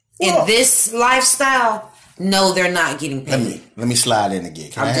in this lifestyle. No, they're not getting paid. Let me slide in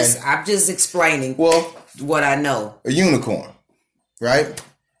again. I'm just explaining what I know. A unicorn, right?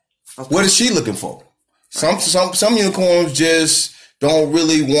 Okay. What is she looking for? Some unicorns just don't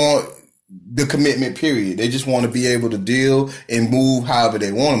really want the commitment period. They just want to be able to deal and move however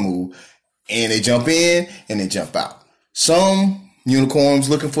they want to move. And they jump in and they jump out. Some unicorns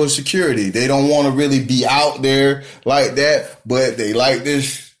looking for security. They don't want to really be out there like that, but they like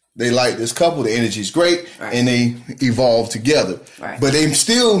this. They like this couple. The energy's great, and they evolve together. Right. But they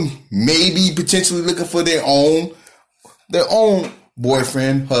still maybe potentially looking for their own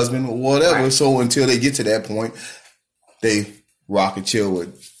boyfriend, husband, or whatever. Right. So until they get to that point, they rock and chill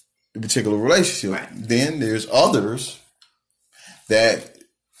with the particular relationship. Right. Then there's others that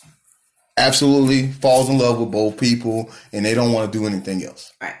absolutely falls in love with both people, and they don't want to do anything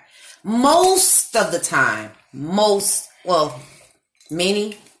else. Right. Most of the time,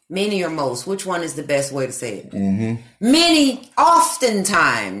 many or most, which one is the best way to say it? Mm-hmm.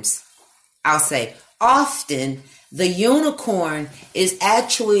 Oftentimes, I'll say, often the unicorn is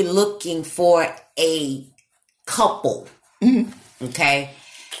actually looking for a couple. Mm-hmm. Okay?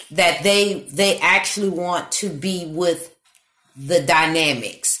 That they actually want to be with the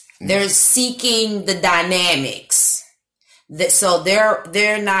dynamics. Mm-hmm. They're seeking the dynamics. So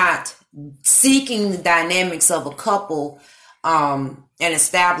they're not seeking the dynamics of a couple, an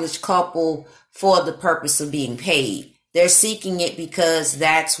established couple for the purpose of being paid. They're seeking it because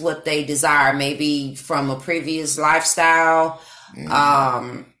that's what they desire, maybe from a previous lifestyle,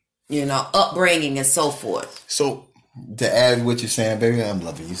 upbringing and so forth. So to add what you're saying, baby, I'm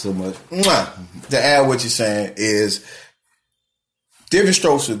loving you so much. To add what you're saying is different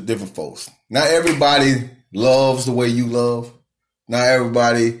strokes for different folks. Not everybody loves the way you love. Not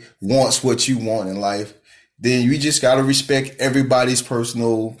everybody wants what you want in life. Then you just got to respect everybody's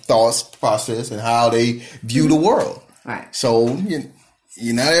personal thoughts process and how they view the world. Right. So,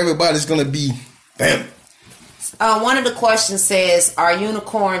 not everybody's going to be, bam. One of the questions says, are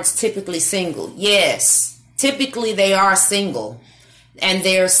unicorns typically single? Yes. Typically they are single and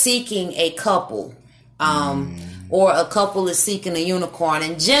they're seeking a couple. Or a couple is seeking a unicorn.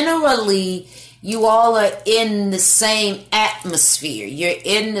 And generally, you all are in the same atmosphere. You're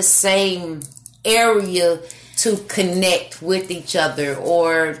in the same area to connect with each other,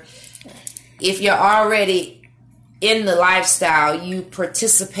 or if you're already in the lifestyle, you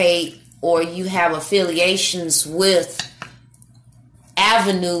participate or you have affiliations with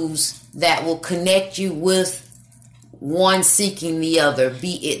avenues that will connect you with one seeking the other,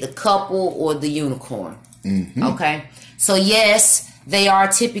 be it the couple or the unicorn. Mm-hmm. Okay, so yes, they are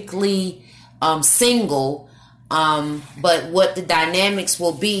typically single. But what the dynamics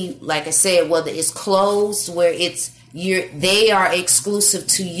will be, like I said, whether it's closed where they are exclusive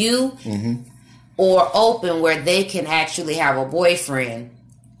to you, mm-hmm. or open where they can actually have a boyfriend,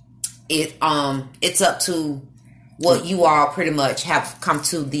 it's up to what you all pretty much have come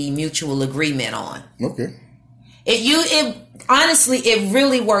to the mutual agreement on. Okay. Honestly, it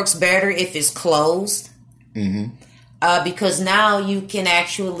really works better if it's closed. Mm-hmm. Because now you can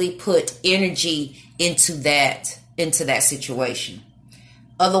actually put energy into that situation.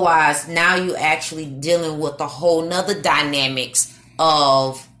 Otherwise, now you're actually dealing with a whole nother dynamics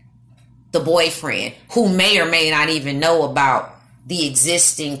of the boyfriend who may or may not even know about the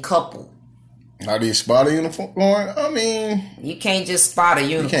existing couple. How do you spot a unicorn? I mean, you can't just spot a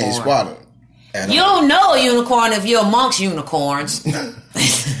unicorn. You can't spot it. You don't know a unicorn if you're amongst unicorns.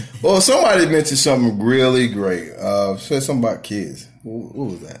 Well, somebody mentioned something really great. Said something about kids. What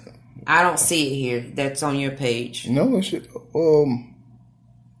was that? I don't see it here. That's on your page. No, it should.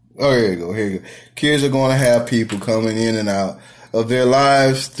 Here you go. Kids are going to have people coming in and out of their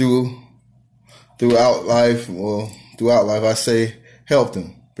lives throughout life. Well, throughout life, I say help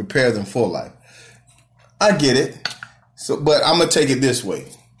them, prepare them for life. I get it. But I'm gonna take it this way.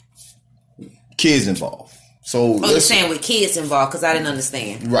 Kids involved. So you're saying with kids involved, because I didn't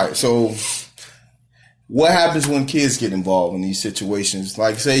understand. Right. So what happens when kids get involved in these situations?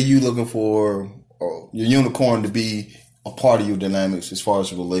 Like, say you looking for your unicorn to be a part of your dynamics as far as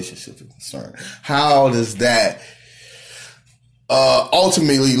the relationship is concerned. How does that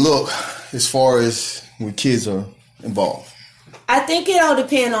ultimately look as far as when kids are involved? I think it all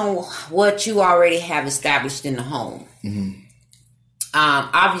depends on what you already have established in the home. Mm-hmm.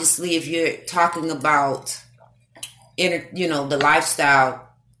 Obviously, if you're talking about the lifestyle,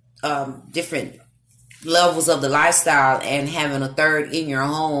 different levels of the lifestyle, and having a third in your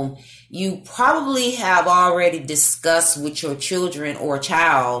home, you probably have already discussed with your children or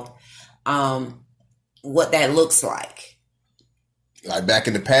child what that looks like. Like back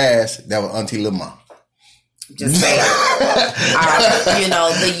in the past, that was Auntie Lamar. Just saying.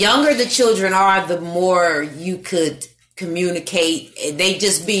 The younger the children are, the more you could communicate. They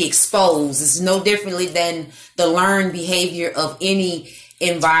just be exposed. It's no differently than the learned behavior of any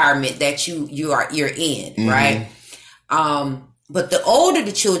environment that you're in, right? But the older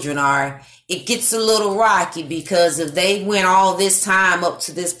the children are, it gets a little rocky, because if they went all this time up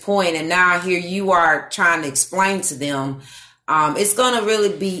to this point and now here you are trying to explain to them, it's going to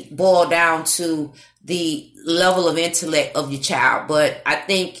really be boiled down to the level of intellect of your child. But I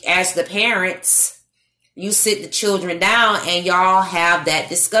think as the parents, you sit the children down and y'all have that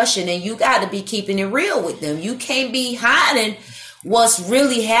discussion, and you got to be keeping it real with them. You can't be hiding what's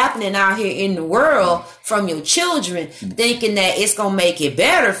really happening out here in the world from your children, thinking that it's going to make it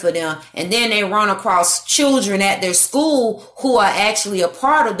better for them. And then they run across children at their school who are actually a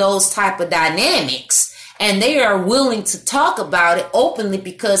part of those type of dynamics. And they are willing to talk about it openly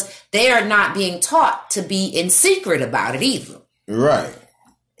because they are not being taught to be in secret about it either. Right.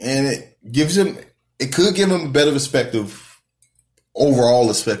 And it could give them a better overall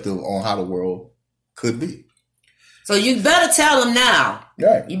perspective on how the world could be. So you better tell them now.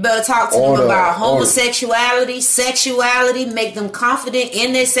 Right. You better talk to them about homosexuality, sexuality, make them confident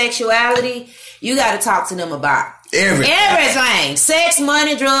in their sexuality. You got to talk to them about everything. Sex,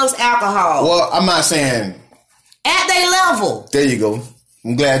 money, drugs, alcohol. Well, I'm not saying at their level. There you go.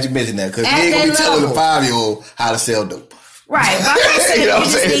 I'm glad you mentioned that, because you ain't going to be telling a 5-year-old how to sell dope. Right. But I'm saying, you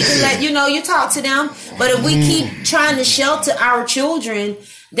just need to you talk to them. But if we keep trying to shelter our children,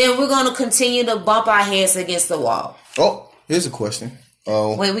 then we're going to continue to bump our heads against the wall. Oh, here's a question.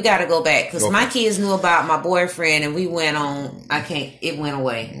 Wait, we got to go back, because my kids knew about my boyfriend, and we went on. It went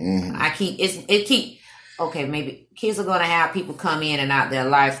away. Okay, maybe kids are going to have people come in and out their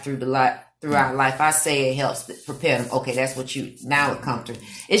life throughout life. I say it helps prepare them. Okay, that's what now it comes to.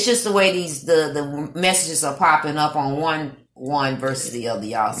 It's just the way the messages are popping up on one versus the other,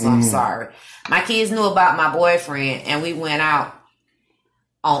 y'all. So I'm sorry. My kids knew about my boyfriend, and we went out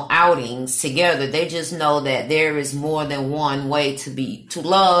on outings together. They just know that there is more than one way to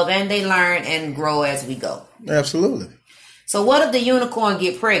love, and they learn and grow as we go. Absolutely. So what if the unicorn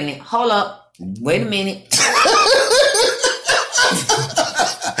get pregnant? Hold up. Wait a minute.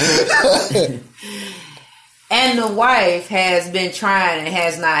 And the wife has been trying and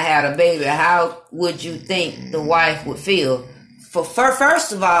has not had a baby. How would you think the wife would feel?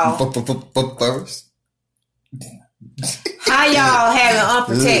 First of all, how y'all having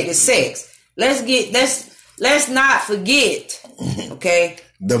unprotected sex? Let's not forget, okay?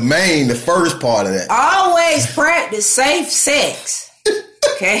 The first part of that. Always practice safe sex,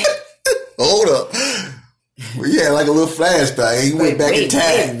 okay? Hold up. Well, you had like a little flashback. You went back in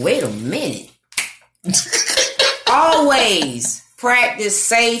time. Wait a minute. Always practice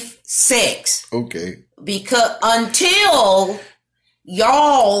safe sex. Okay. Because until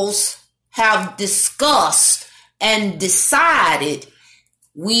y'alls have discussed and decided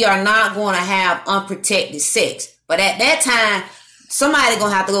we are not going to have unprotected sex. But at that time, somebody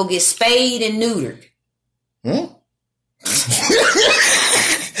going to have to go get spayed and neutered.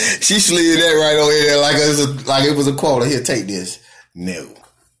 She slid that right over there like it was a quota. Here, take this. No.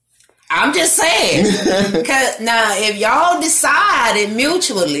 I'm just saying. Cause now, if y'all decided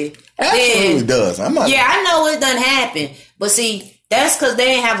mutually, absolutely does. I know it doesn't happen, but see, that's because they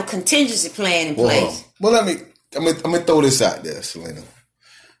didn't have a contingency plan in place. Well, let me throw this out there, Selena.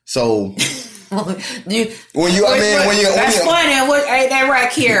 So that's funny. Ain't that right,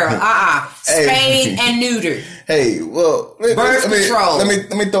 Kira? Spayed and neutered. Hey, well, birth control. Let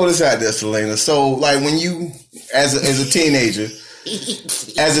me throw this out there, Selena. So, like, when you as a teenager.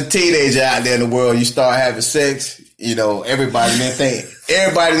 As a teenager out there in the world, you start having sex, everybody didn't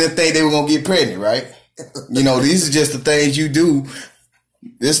think they were going to get pregnant, right? These are just the things you do.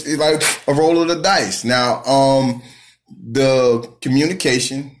 This is like a roll of the dice. Now, the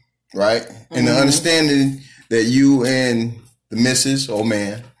communication, right? And the understanding that you and the missus or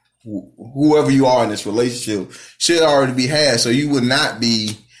man, whoever you are in this relationship, should already be had. So you would not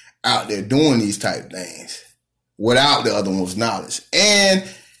be out there doing these type of things without the other one's knowledge. And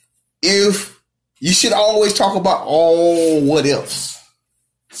if you should always talk about what else,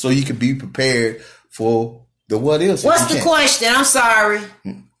 so you can be prepared for the what else. What's the question? I'm sorry.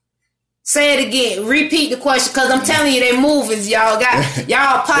 Say it again. Repeat the question, because I'm telling you, they movies y'all got.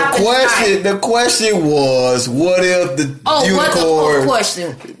 Y'all popping. The question was, what if the unicorn? What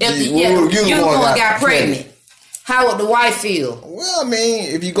question? If the unicorn got pregnant? How would the wife feel? Well, I mean,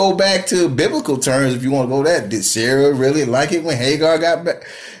 if you go back to biblical terms, if you want to go that, did Sarah really like it when Hagar got back?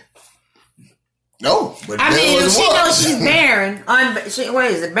 No, but I mean, if she knows she's barren, what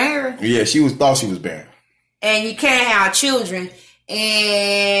is it, barren? Yeah, thought she was barren, and you can't have children,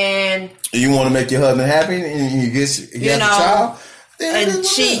 and you want to make your husband happy, and you have a child, and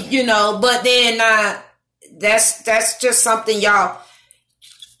she, but then that's just something y'all.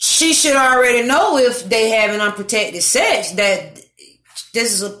 She should already know if they having unprotected sex that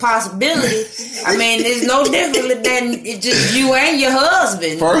this is a possibility. I mean, it's no different than it's just you and your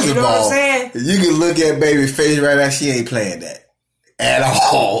husband. First you of know all, what I'm saying? You can look at baby's face right now. She ain't playing that at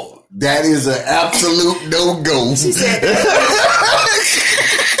all. That is an absolute no-go. She said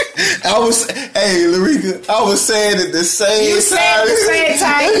Larika, I was saying it the same time. You said the same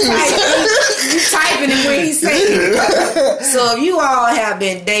time. You typing it when he said it. So if you all have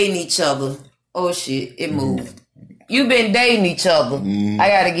been dating each other, oh shit, it moved. You've been dating each other. I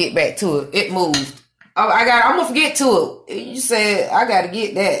gotta get back to it. It moved. I'm gonna forget to it. You said I gotta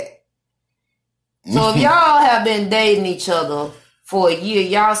get that. So if y'all have been dating each other for a year,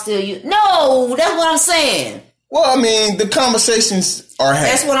 y'all still no, that's what I'm saying. Well, I mean, the conversations are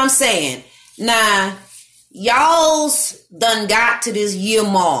happening. That's what I'm saying. Now, y'all's done got to this year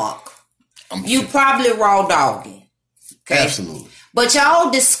mark. You probably raw dogging. Okay? Absolutely. But y'all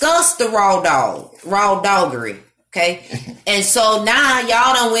discussed the raw doggery. Okay? And so now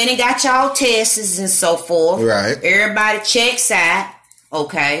y'all done went and got y'all tests and so forth. Right. Everybody checks out.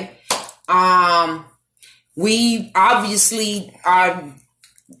 Okay? We obviously are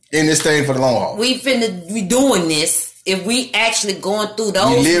in this thing for the long haul. We doing this. If we actually going through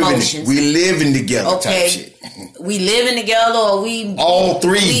those motions. We living together type shit. We living together, or we all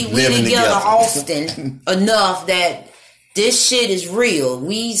three living together often enough that this shit is real.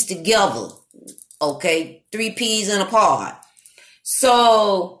 We's together. Okay? 3 peas in a pod.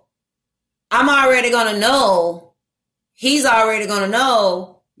 So I'm already gonna know, he's already gonna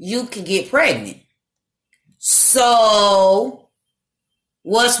know you can get pregnant. So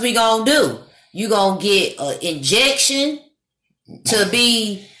what's we gonna do? You gonna get an injection to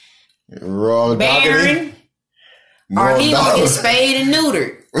be barren, or he gonna get spayed and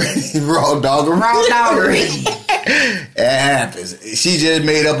neutered? Raw doggery. It happens. She just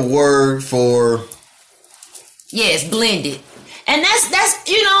made up a word for blended. And that's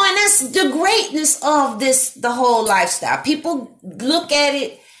and that's the greatness of the whole lifestyle. People look at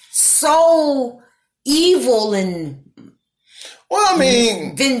it so evil and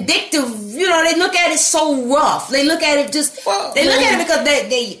vindictive. They look at it so rough. They look at it look at it because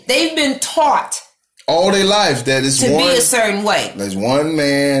they've been taught all their lives that it's to be a certain way. There's one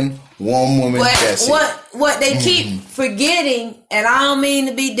man, one woman. But that's what they keep forgetting, and I don't mean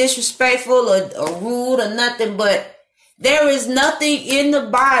to be disrespectful or rude or nothing, but there is nothing in the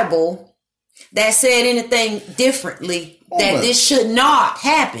Bible that said anything differently that this should not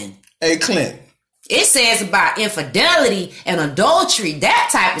happen. Hey, Clint. It says about infidelity and adultery, that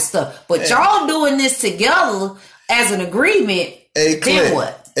type of stuff. But y'all doing this together as an agreement. Hey, Clint. Then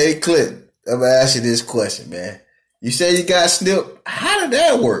what? Hey, Clint. I'm going to ask you this question, man. You say you got snipped. How did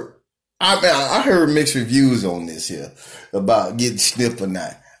that work? I heard mixed reviews on this here about getting snipped or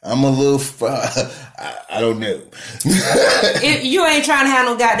not. I'm a little, I don't know. You ain't trying to have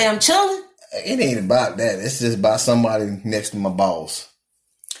no goddamn children. It ain't about that. It's just about somebody next to my balls.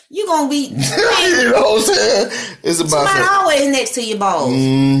 You gonna be, you know what I'm saying? It's about somebody always next to your balls.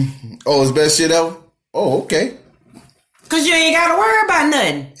 Oh, it's best shit ever? Oh, okay. Cause you ain't gotta worry about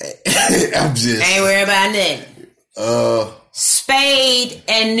nothing. Ain't worry about nothing. Spayed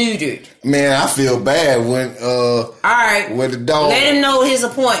and neutered. Man, I feel bad when alright, when the dog. Let him know his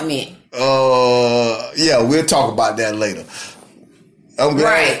appointment. Yeah, we'll talk about that later. I'm glad.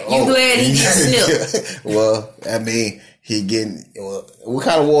 Right. You glad he gets snipped. Well, I mean, he getting what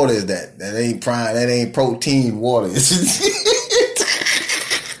kind of water is that? That ain't prime, that ain't protein water.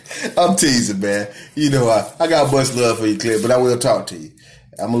 I'm teasing, man. You know I got much love for you, Clint, but I will talk to you.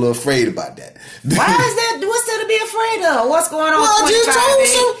 I'm a little afraid about that. Why is that? What's there to be afraid of? What's going on? Well, I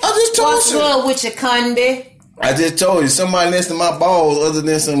just told What's good with your Kunde? I just told you somebody next to my balls, other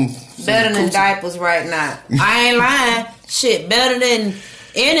than some better than diapers right now. I ain't lying. Shit, better than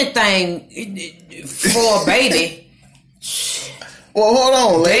anything for a baby. Well, hold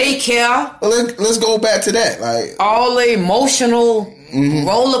on. Daycare. Well, let's go back to that. Like all the emotional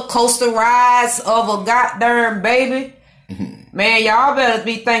roller coaster rides of a goddamn baby. Man, y'all better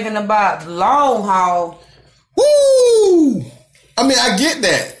be thinking about the long haul. Woo! I mean, I get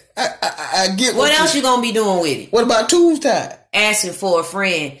that. I get what else you gonna be doing with it? What about Tuesday? Asking for a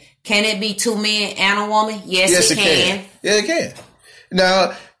friend. Can it be 2 men and a woman? Yes, it can. Yeah, it can.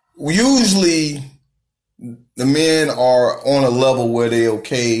 Now, usually the men are on a level where they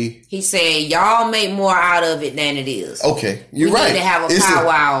okay. He said, y'all make more out of it than it is. Okay, you're we right. We need to have a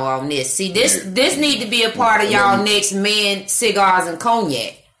powwow on this. See, this need to be a part of y'all next Men, Cigars, and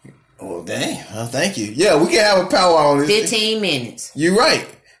Cognac. Oh, dang. Oh, thank you. Yeah, we can have a powwow on this. 15 minutes. You're right.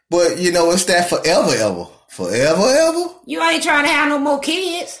 But, it's that forever, ever. Forever, ever? You ain't trying to have no more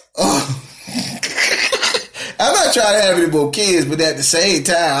kids. Oh. I'm not trying to have any more kids, but at the same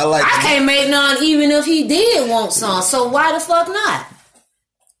time, I can't make none even if he did want some. So why the fuck not?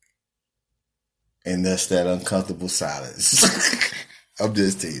 And that's that uncomfortable silence. I'm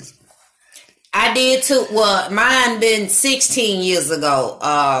just teasing. I did too. Well, mine been 16 years ago.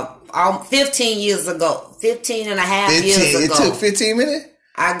 15 years ago. 15 and a half years ago. It took 15 minutes?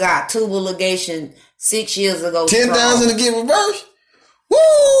 I got tubal ligation 6 years ago. 10,000 to give a birth?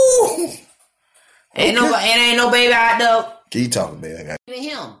 Woo! Ain't no baby out there. Keep talking, baby. I got even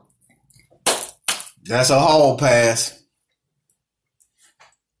him. That's a hall pass.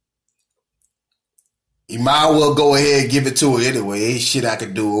 You might well go ahead and give it to her anyway. Ain't shit I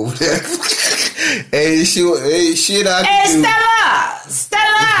can do over there. ain't shit I can do. Hey,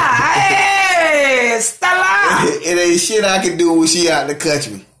 Stella. It ain't shit I can do when she out in the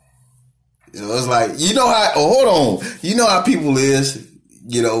country. So it's like, hold on. You know how people is,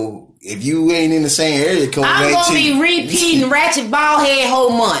 if you ain't in the same area code, I'm going to be repeating Ratchet Ballhead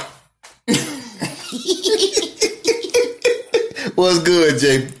whole month. What's good,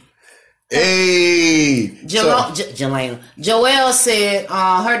 Jay? Hey. Joelle said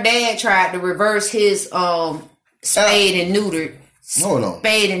her dad tried to reverse his spayed and neutered. Hold on.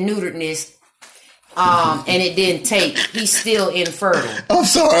 Spayed and neuteredness. And it didn't take. He's still infertile. I'm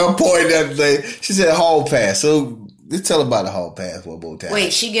sorry, I'm pointing at the thing. She said hall pass. So let's tell her about the hall pass one more time.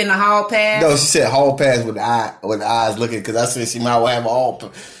 Wait, she getting a hall pass? No, she said hall pass with the eyes looking, because I said she might well have a hall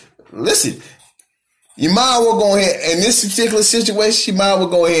pass. Listen, you might well go ahead, in this particular situation, she might well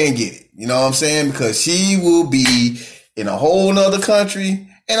go ahead and get it. You know what I'm saying? Because she will be in a whole nother country,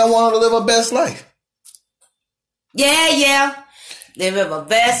 and I want her to live her best life. Yeah. Live her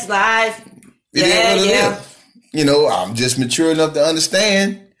best life. Yeah. I'm just mature enough to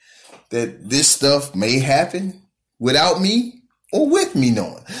understand that this stuff may happen without me or with me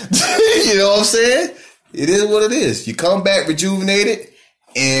knowing. You know what I'm saying? It is what it is. You come back rejuvenated,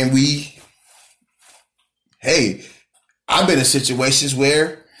 and I've been in situations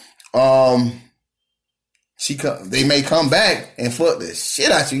where they may come back and fuck the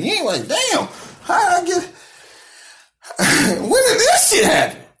shit out you. You ain't like, damn, how did I get? When did this shit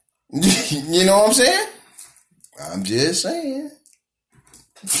happen? You know what I'm saying? I'm just saying.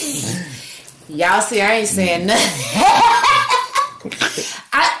 Y'all see, I ain't saying nothing.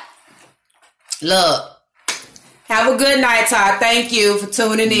 Look. Have a good night, Todd. Thank you for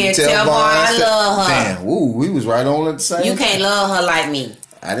tuning in. Tell Vaughn I love her. Damn, we was right on at the same time. You can't love her like me.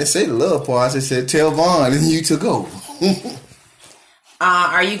 I didn't say the love part. I just said tell Vaughn, and you took over.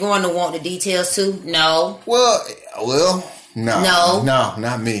 Are you going to want the details too? No. Well, no,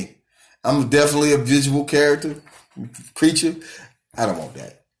 not me. I'm definitely a visual creature. I don't want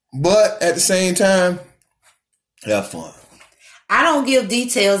that. But at the same time, have fun. I don't give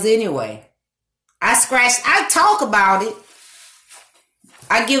details anyway. I talk about it.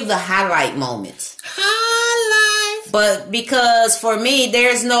 I give the highlight moments. But because for me,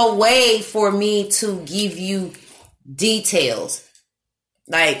 there's no way for me to give you details.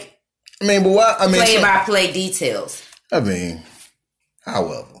 Like, play-by-play details.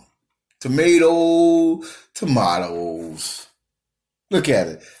 However, tomatoes. Look at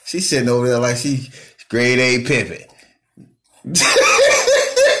it. She's sitting over there like she's grade A pimping.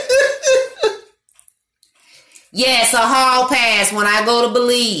 Yes, a hall pass when I go to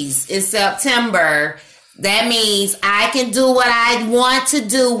Belize in September. That means I can do what I want to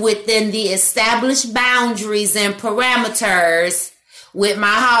do within the established boundaries and parameters with my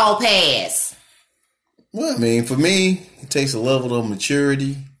hall pass. Well, for me, it takes a level of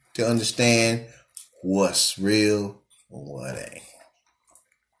maturity to understand what's real and what ain't.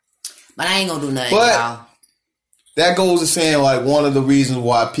 But I ain't gonna do nothing, y'all. That goes to saying, like, one of the reasons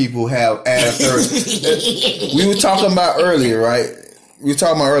why people have add a third. We were talking about earlier, right?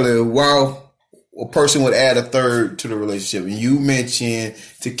 While a person would add a third to the relationship, and you mentioned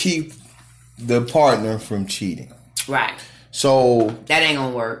to keep the partner from cheating. Right. So that ain't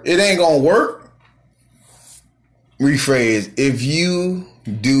gonna work. It ain't gonna work. Rephrase. If you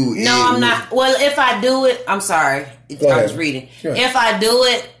do I'm not. Well, if I do it, I'm sorry. I was reading. If I do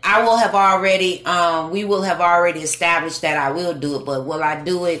it, I will have already. We will have already established that I will do it. But will I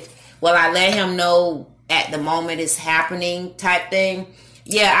do it? Will I let him know at the moment it's happening? Type thing.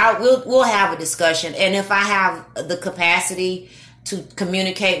 Yeah, we'll have a discussion. And if I have the capacity to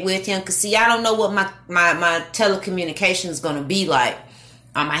communicate with him, because see, I don't know what my telecommunication is going to be like.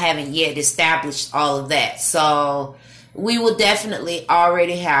 I haven't yet established all of that. So we will definitely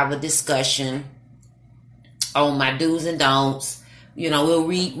already have a discussion on my do's and don'ts. We'll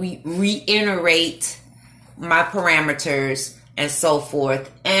reiterate my parameters and so forth.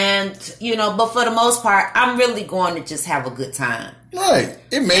 And, but for the most part, I'm really going to just have a good time. Right.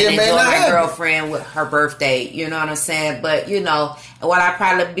 It may or may enjoy not my happen. girlfriend with her birthday. You know what I'm saying? But, while I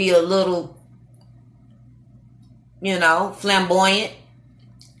probably be a little, flamboyant,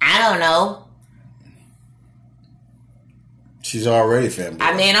 I don't know. She's already flamboyant.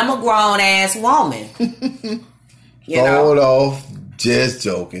 I mean, I'm a grown ass woman. Hold off. Just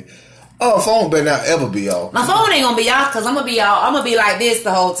joking. Oh, phone better not ever be off. My phone ain't gonna be off because I'm gonna be off. I'm gonna be like this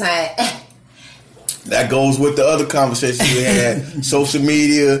the whole time. That goes with the other conversations we had. Social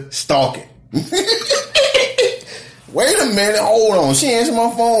media, stalking. Wait a minute, hold on. She answered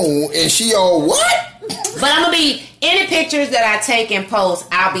my phone and she all what? But I'm gonna be any pictures that I take and post,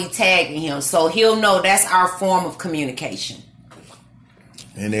 I'll be tagging him so he'll know that's our form of communication.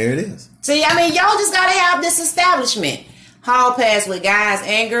 And there it is. See, I mean, y'all just gotta have this establishment. Hall pass with guys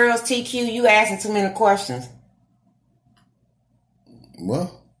and girls. TQ, you asking too many questions.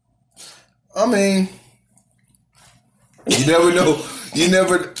 Well, I mean, you never know. You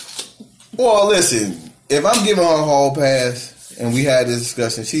never. Well, listen. If I'm giving her a hall pass and we had this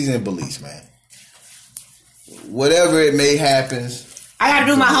discussion, she's in Belize, man. Whatever it may happen. I gotta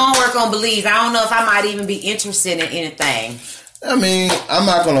do my homework on Belize. I don't know if I might even be interested in anything. I mean, I'm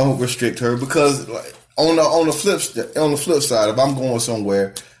not gonna restrict her because, like, on the flip side, if I'm going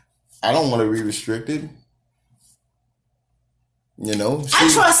somewhere, I don't want to be restricted. I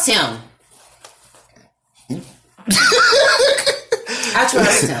trust him. I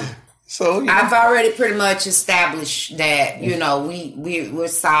trust him. So I've already pretty much established that we're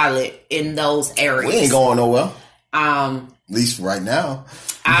solid in those areas. We ain't going nowhere. At least right now.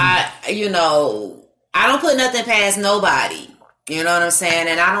 I don't put nothing past nobody. You know what I'm saying?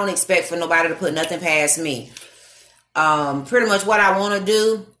 And I don't expect for nobody to put nothing past me. Pretty much what I want to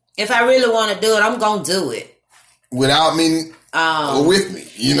do, if I really want to do it, I'm going to do it. Without me or with me,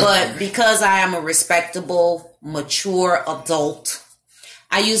 But because I am a respectable, mature adult,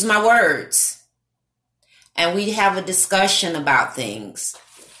 I use my words. And we have a discussion about things.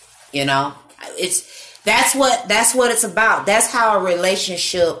 That's what it's about. That's how a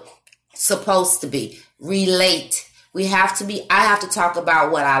relationship supposed to be. Relate. I have to talk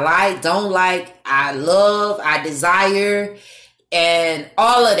about what I like, don't like, I love, I desire, and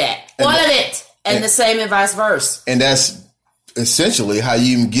all of that. All of it. And the same and vice versa. And that's essentially how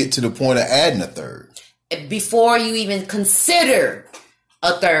you even get to the point of adding a third. Before you even consider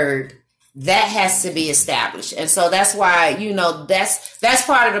a third, that has to be established. And so that's why, that's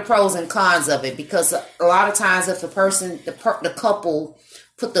part of the pros and cons of it. Because a lot of times if the couple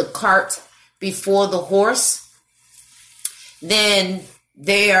put the cart before the horse, then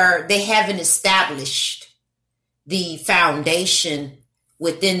they haven't established the foundation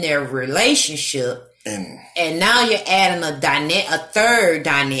within their relationship, and now you're adding a third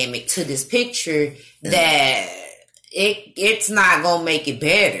dynamic to this picture that it's not gonna make it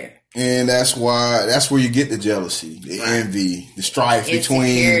better. And that's where you get the jealousy, the envy, the strife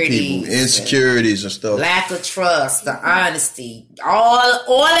between people, insecurities and stuff, lack of trust, the honesty, all of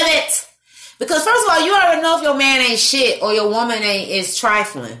it. Because first of all, you already know if your man ain't shit or your woman is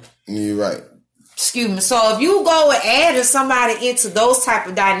trifling. You're right. Excuse me. So if you go and add somebody into those type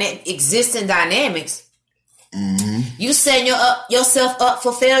of existing dynamics, you setting yourself up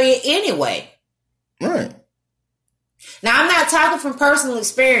for failure anyway. Right. Now, I'm not talking from personal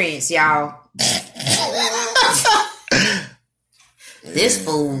experience, y'all. This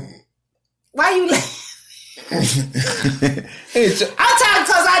fool. Why you laughing? I'm talking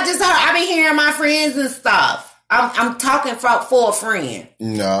because I be hearing my friends and stuff. I'm talking for a friend.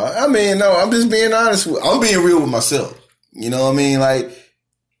 No, I'm just being honest. I'm being real with myself. You know what I mean? Like,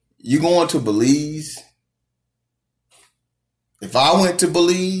 you going to Belize? If I went to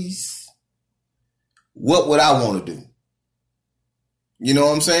Belize, what would I want to do? You know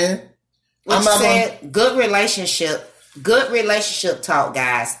what I'm saying? Good relationship talk,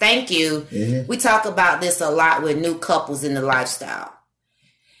 guys. Thank you. Mm-hmm. We talk about this a lot with new couples in the lifestyle.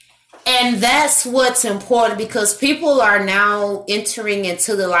 And that's what's important because people are now entering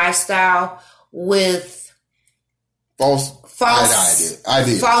into the lifestyle with false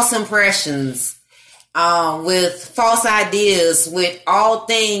impressions, with false ideas, with all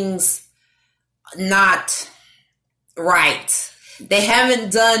things not right. They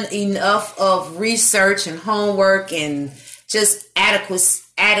haven't done enough of research and homework and just getting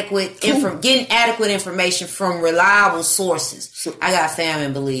adequate information from reliable sources. I got family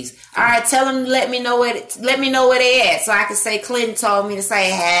in Belize. All right, tell them let me know where they at, so I can say Clinton told me to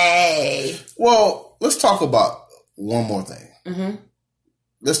say hey. Well, let's talk about one more thing. Mm-hmm.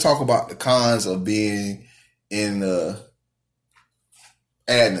 Let's talk about the cons of being in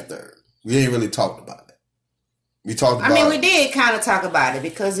adding a third. We ain't really talked about that. We talked about. We did kind of talk about it,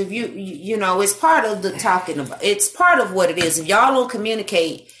 because if you know, it's part of the talking about. It's part of what it is. If y'all don't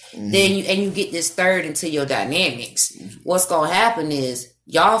communicate, then you get this third into your dynamics. What's gonna happen is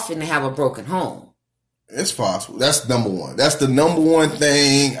y'all finna have a broken home. It's possible. That's number one. That's the number one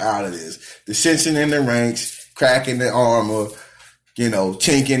thing out of this. Dissension in the ranks, cracking the armor,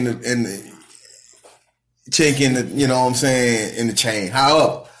 chinking the, you know what I'm saying, in the chain.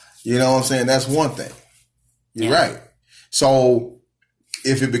 However, you know what I'm saying? That's one thing. You're right. So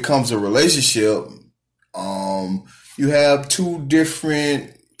if it becomes a relationship, you have 2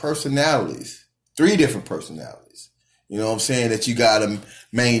 different personalities, 3 different personalities. You know what I'm saying? That you got to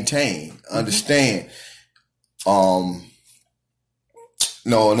maintain, understand.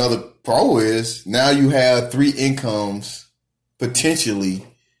 Another pro is now you have 3 incomes potentially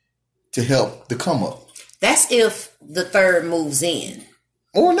to help the come up. That's if the third moves in.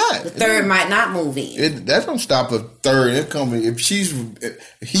 Or not. The third might not move in. That don't stop a third income. If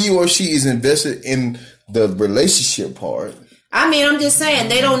he or she is invested in the relationship part. I'm just saying,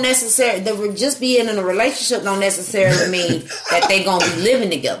 they don't necessarily, just being in a relationship don't necessarily mean that they're going to be living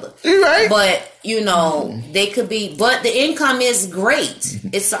together. You're right. But, they could be, but the income is great.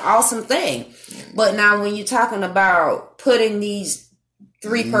 It's an awesome thing. But now when you're talking about putting these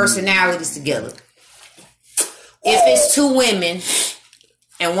 3 personalities together, if it's 2 women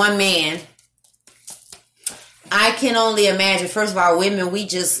and 1 man, I can only imagine, first of all, women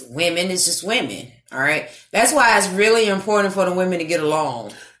is just women. All right. That's why it's really important for the women to get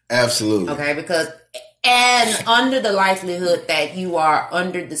along. Absolutely. Okay. And under the likelihood that you are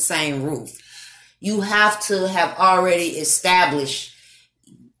under the same roof, you have to have already established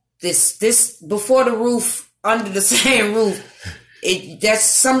this before the roof, under the same roof. That's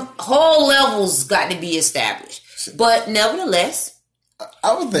some whole levels got to be established. But nevertheless,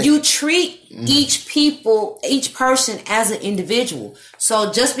 I would think you treat each person as an individual.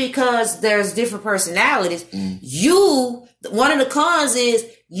 So just because there's different personalities, one of the cons is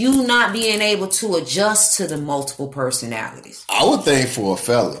you not being able to adjust to the multiple personalities. I would think for a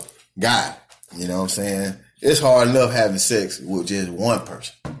guy, you know what I'm saying? It's hard enough having sex with just one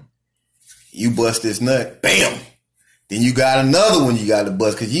person. You bust this nut, bam. Then you got another one you got to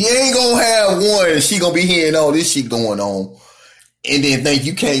bust, because you ain't going to have one and she going to be hearing all this shit going on and then think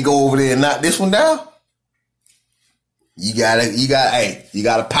you can't go over there and knock this one down. You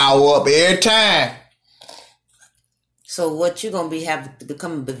gotta power up every time. So what you gonna be have to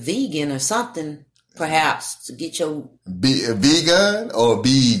become a vegan or something, perhaps, to get your a vegan or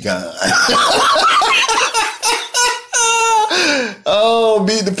vegan? Oh,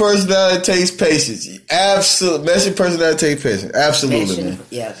 be the personality that takes patience. Absolutely, that's your personality that takes patience. Absolutely, man.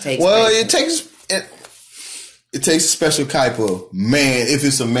 Yeah, takes. Well, patience. it takes a special type of man. If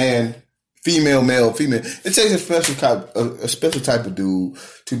it's a man, female, male, female, it takes a special type of dude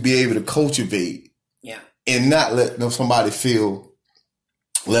to be able to cultivate, and not let somebody feel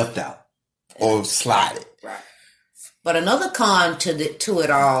left out or slighted. Right. But another con to it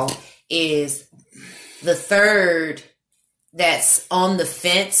all is the third that's on the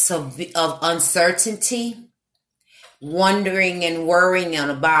fence of uncertainty, wondering and worrying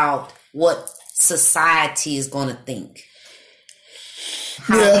about what society is going to think.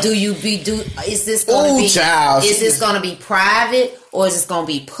 How do you is this going to be private or is this going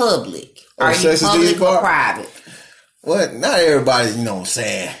to be public? Are you public or private? Well, not everybody, you know what I'm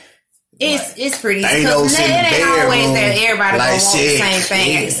saying. It's pretty, because it ain't always that everybody gonna want the same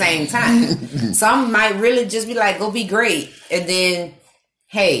thing at the same time. Some might really just be like, go be great, and then,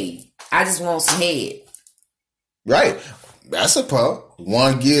 hey, I just want some head. Right. That's a problem.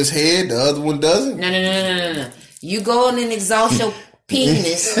 One gives head, the other one doesn't. No. You go in and exhaust your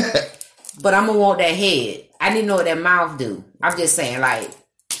penis, but I'm gonna want that head. I need to know what that mouth do. I'm just saying, like,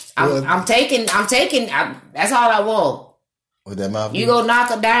 I'm taking. That's all I want. What that mouth you go knock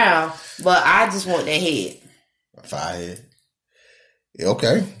her down, but I just want that head. Firehead. Yeah,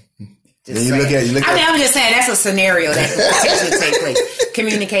 okay. Then you look at. I'm just saying that's a scenario that could potentially take place.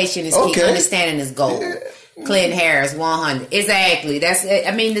 Communication is key. Understanding is gold. Clinton Harris, 100. Exactly.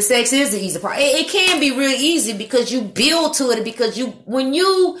 The sex is the easy part. It can be real easy because you build to it, because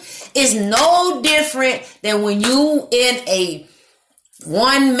it's no different than when you in a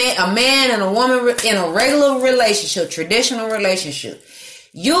man and a woman in a regular relationship, traditional relationship.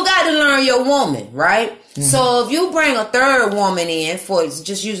 You got to learn your woman, right? Mm-hmm. So if you bring a third woman in, for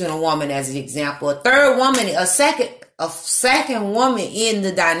just using a woman as an example, a second woman in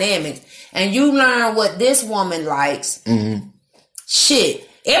the dynamics, and you learn what this woman likes, shit,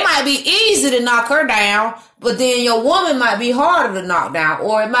 it might be easy to knock her down, but then your woman might be harder to knock down,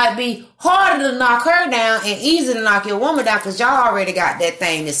 or it might be harder to knock her down and easy to knock your woman down because y'all already got that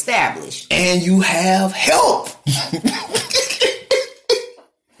thing established. And you have help.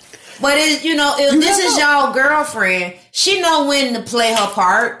 But if this is y'all girlfriend, she know when to play her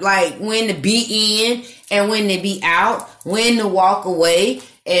part, like when to be in and when to be out, when to walk away.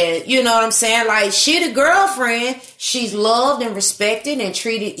 And you know what I'm saying? Like, she the girlfriend, she's loved and respected and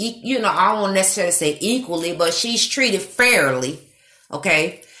treated, I won't necessarily say equally, but she's treated fairly.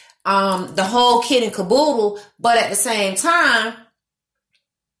 Okay. The whole kid and caboodle, but at the same time,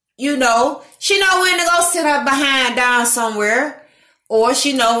 she know when to go sit her behind down somewhere. Or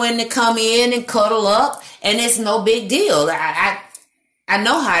she know when to come in and cuddle up, and it's no big deal. I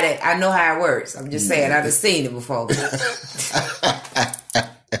know how it works. I'm just saying, I've seen it before.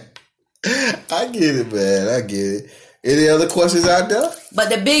 I get it, man. I get it. Any other questions out there? But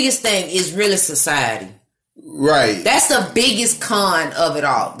the biggest thing is really society. Right. That's the biggest con of it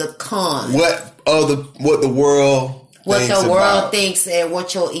all. The con. What the world thinks and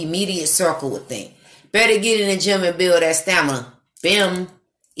what your immediate circle would think. Better get in the gym and build that stamina. Bim,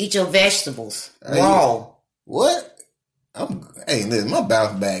 eat your vegetables raw. What? Listen, my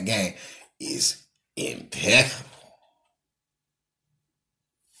bounce back game is impeccable.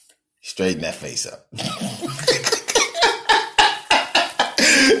 Straighten that face up.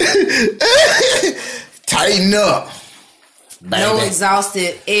 Tighten up. Bang, no bang.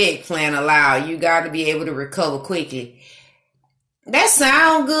 Exhausted eggplant allowed. You got to be able to recover quickly. That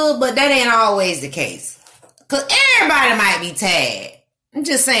sound good, but that ain't always the case. Because everybody might be tagged. I'm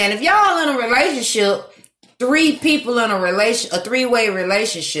just saying, if y'all in a relationship, 3 people in a three-way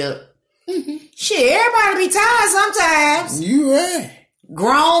relationship, shit, everybody be tired sometimes. You right.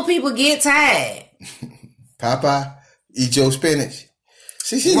 Grown people get tired. Popeye, eat your spinach.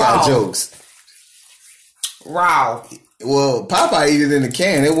 See, she got jokes. Raw. Well, Popeye eat it in the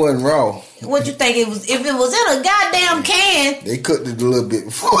can. It wasn't raw. What you think it was? If it was in a goddamn can. They cooked it a little bit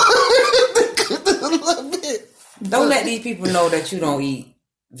before. Don't let these people know that you don't eat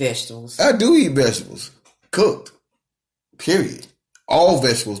vegetables. I do eat vegetables. Cooked. Period. All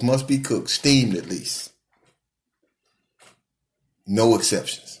vegetables must be cooked. Steamed at least. No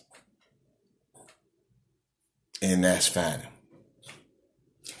exceptions. And that's fine.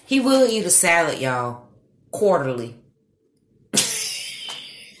 He will eat a salad, y'all. Quarterly.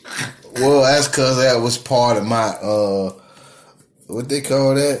 Well, that's because that was part of my, what they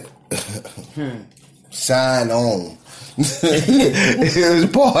call that? Sign on. It was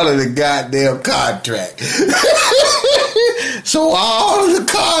part of the goddamn contract. So all of the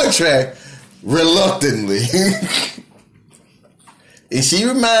contract, reluctantly. And she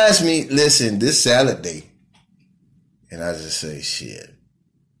reminds me, listen, this salad day. And I just say, shit.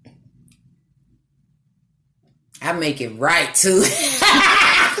 I make it right, too.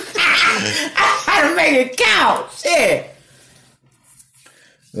 I gotta make it count. Shit.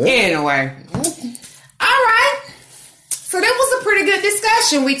 Anyway. All right. So that was a pretty good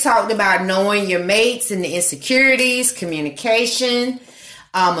discussion. We talked about knowing your mates and the insecurities, communication,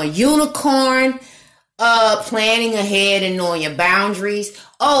 a unicorn, planning ahead and knowing your boundaries.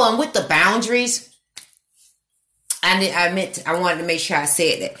 Oh, and with the boundaries, I wanted to make sure I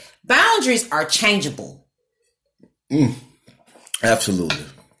said that. Boundaries are changeable. Absolutely.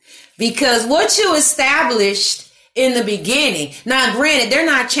 Because what you established in the beginning, now granted, they're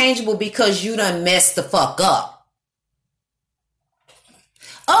not changeable because you done messed the fuck up.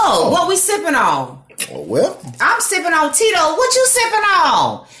 Oh, what we sipping on? Well, I'm sipping on Tito. What you sipping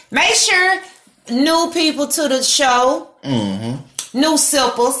on? Make sure, new people to the show, new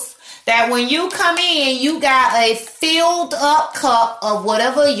sippers, that when you come in, you got a filled up cup of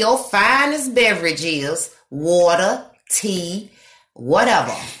whatever your finest beverage is. Water, tea,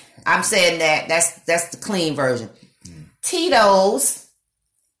 whatever. I'm saying that's the clean version. Tito's.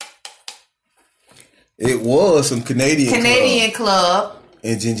 It was some Canadian Club.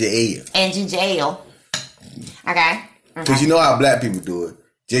 And ginger ale. Okay. Because you know how black people do it.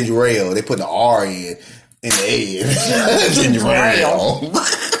 Ginger ale. They put the R in the A. Ginger ale.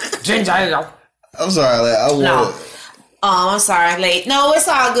 Ginger ale. I'm sorry. No. Oh, I'm sorry, late. No, it's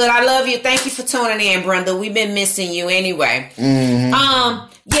all good. I love you. Thank you for tuning in, Brenda. We've been missing you anyway.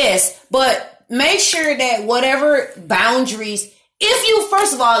 Mm-hmm. Yes, but make sure that whatever boundaries, if you,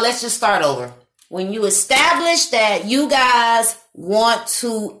 first of all, let's just start over. When you establish that you guys want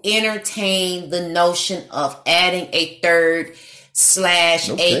to entertain the notion of adding a third /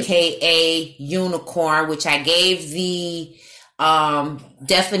 AKA unicorn, which I gave the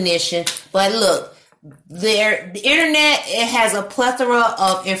definition, but look, the internet, it has a plethora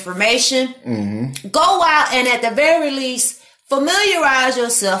of information. Mm-hmm. Go out and at the very least familiarize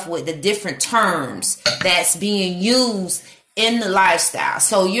yourself with the different terms that's being used in the lifestyle,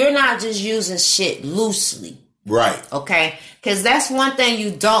 so you're not just using shit loosely. Right. Okay? Because that's one thing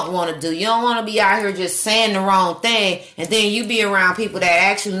you don't want to do. You don't want to be out here just saying the wrong thing, and then you be around people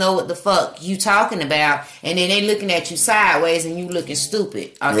that actually know what the fuck you talking about, and then they looking at you sideways and you looking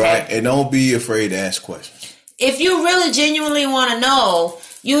stupid. Okay? Right. And don't be afraid to ask questions. If you really genuinely want to know,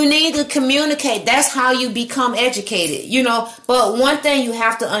 you need to communicate. That's how you become educated, you know. But one thing you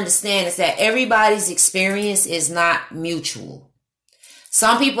have to understand is that everybody's experience is not mutual.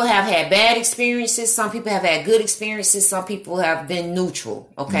 Some people have had bad experiences. Some people have had good experiences. Some people have been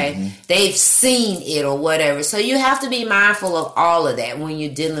neutral. Okay. Mm-hmm. They've seen it or whatever. So you have to be mindful of all of that when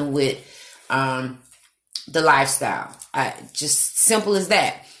you're dealing with the lifestyle. Just simple as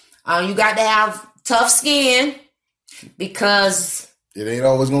that. You got to have tough skin because it ain't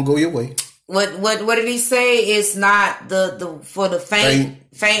always going to go your way. What did he say? It's not the for the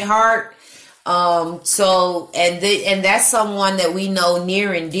faint heart. So that's someone that we know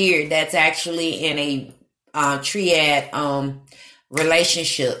near and dear that's actually in a triad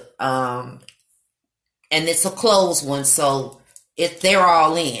relationship, and it's a closed one, so they're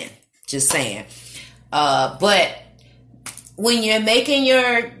all in, just saying. But when you're making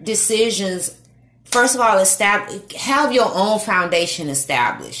your decisions, first of all, have your own foundation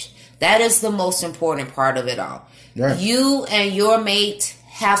established. That is the most important part of it all. Right. You and your mate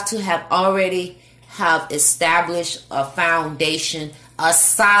have to have already established a foundation, a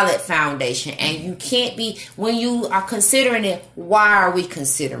solid foundation. And you can't be, when you are considering it, why are we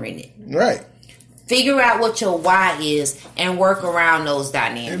considering it? Right. Figure out what your why is and work around those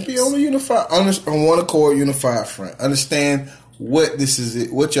dynamics. And be on one accord, unified front. Understand what this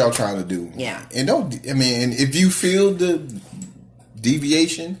is, what y'all trying to do. Yeah. And and if you feel the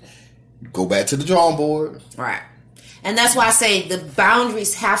deviation, go back to the drawing board. Right. And that's why I say the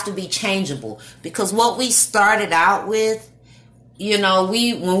boundaries have to be changeable, because what we started out with, when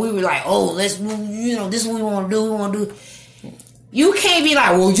we were like, oh, let's move, this is what we want to do. You can't be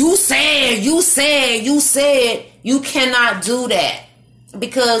like, well, you said. You cannot do that,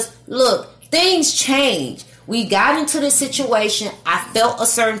 because look, things change. We got into the situation. I felt a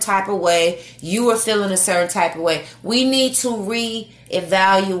certain type of way. You were feeling a certain type of way. We need to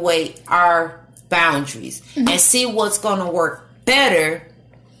reevaluate our boundaries and see what's going to work better,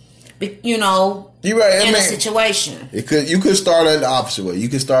 you're right, in a situation. You could start it the opposite way. You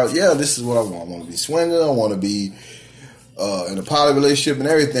could start, this is what I want. I want to be swinging. I want to be in a poly relationship and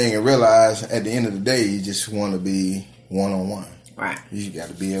everything, and realize at the end of the day, you just want to be one-on-one. Right. You got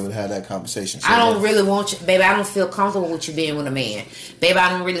to be able to have that conversation. So I don't really want you, baby. I don't feel comfortable with you being with a man. Baby, I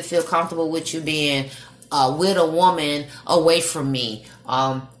don't really feel comfortable with you being with a woman away from me.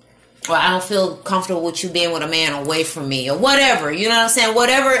 Or I don't feel comfortable with you being with a man away from me, or whatever. You know what I'm saying?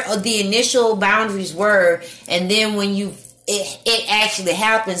 Whatever the initial boundaries were, and then when it actually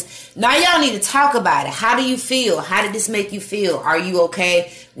happens, now y'all need to talk about it. How do you feel? How did this make you feel? Are you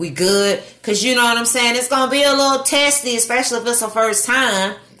okay? We good? Because you know what I'm saying? It's going to be a little testy, especially if it's the first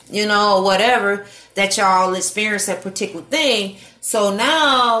time, or whatever, that y'all experience that particular thing. So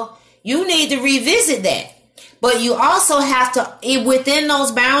now you need to revisit that. But you also have to, within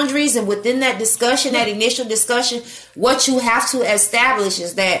those boundaries and within that discussion, that initial discussion, what you have to establish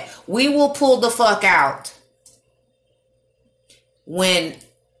is that we will pull the fuck out when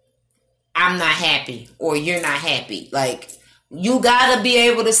I'm not happy or you're not happy. Like, you gotta be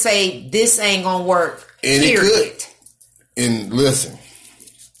able to say, this ain't gonna work, and period. It could. And listen,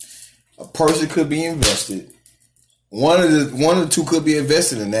 a person could be invested. One of the two could be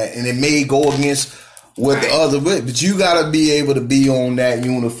invested in that, and it may go against what the other with, but you got to be able to be on that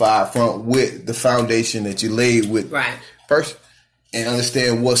unified front with the foundation that you laid with person, and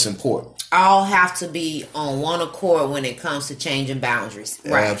understand what's important. All have to be on one accord when it comes to changing boundaries.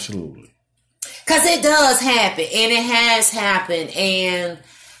 Right. Absolutely. Because it does happen, and it has happened, and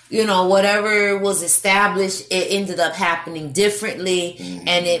whatever was established, it ended up happening differently,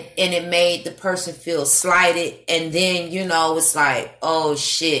 and it made the person feel slighted, and then it's like, oh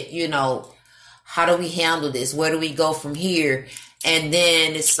shit, how do we handle this? Where do we go from here? And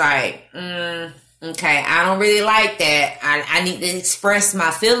then it's like, okay, I don't really like that. I need to express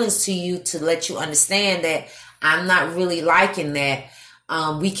my feelings to you to let you understand that I'm not really liking that.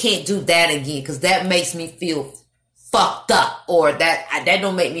 We can't do that again because that makes me feel fucked up, or that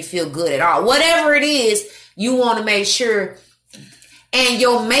don't make me feel good at all. Whatever it is, you want to make sure, and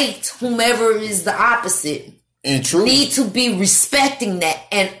your mate, whomever is the opposite, in truth, need to be respecting that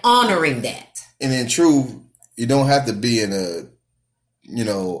and honoring that. And in truth, you don't have to be in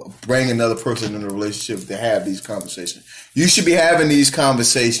bring another person in a relationship to have these conversations. You should be having these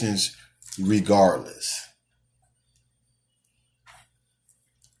conversations regardless.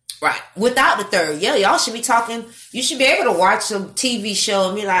 Right. Without the third. Yeah, y'all should be talking. You should be able to watch a TV show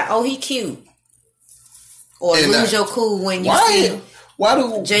and be like, oh, he cute. Or and lose your cool when you see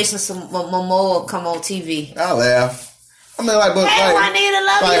Jason Momoa come on TV. I'll laugh. I mean, like, but hey, Juanita,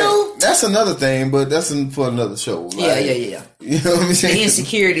 love you. That's another thing, but that's for another show. Like, yeah. You know what I'm saying? The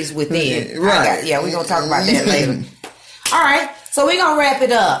insecurities within. Right. We're going to talk about that later. All right. So we're going to wrap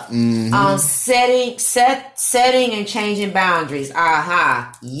it up. Setting and changing boundaries.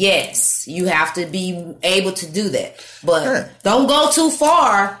 Yes. You have to be able to do that. But don't go too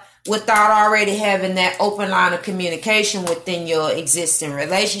far without already having that open line of communication within your existing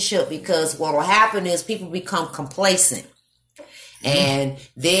relationship, because what will happen is people become complacent. And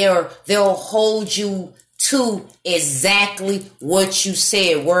they'll hold you to exactly what you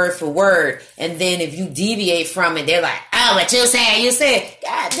said, word for word. And then if you deviate from it, they're like, oh, but you said,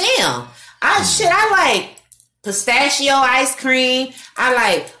 God damn. I like pistachio ice cream. I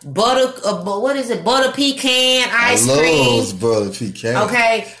like butter pecan ice cream. I love butter pecan.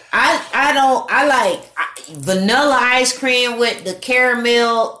 Okay. I like vanilla ice cream with the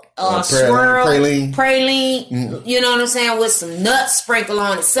caramel swirl, praline, you know what I'm saying, with some nuts sprinkled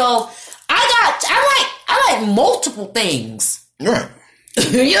on it. So I like multiple things. Right.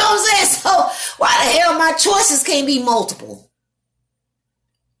 You know what I'm saying? So why the hell my choices can't be multiple?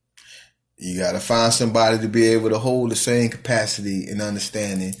 You gotta find somebody to be able to hold the same capacity and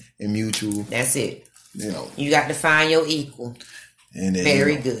understanding and mutual. That's it. You know. You got to find your equal. And then,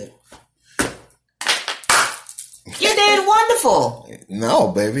 very good. You did wonderful. No,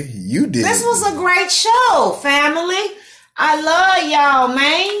 baby, you did. This was a great show, family. I love y'all,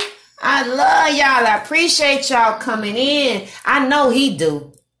 man. I love y'all. I appreciate y'all coming in. I know he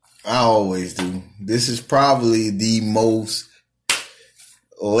do. I always do. This is probably the most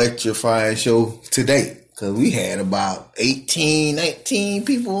electrifying show to date, because we had about 18, 19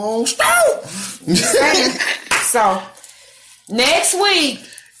 people on stage. So, next week,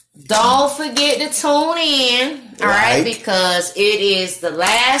 don't forget to tune in, all right, because it is the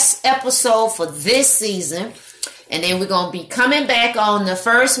last episode for this season. And then we're going to be coming back on the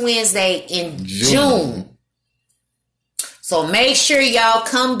first Wednesday in June. So make sure y'all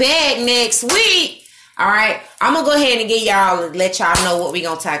come back next week. All right. I'm going to go ahead and let y'all know what we're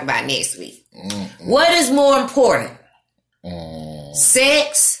going to talk about next week. Mm-hmm. What is more important?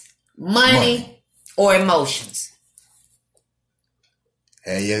 Sex, money, or emotions?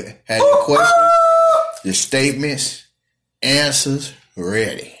 Have your questions, your statements, answers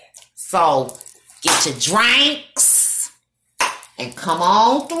ready. So get your drinks and come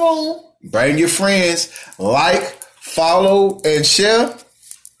on through. Bring your friends. Like, follow, and share.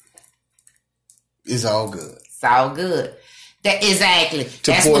 It's all good. It's all good. Exactly.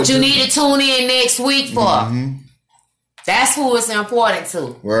 That's what you need to tune in next week for. Mm-hmm. That's who it's important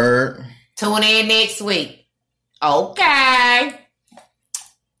to. Word. Tune in next week. Okay.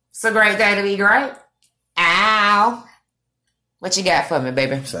 It's a great day to be great. Ow. What you got for me,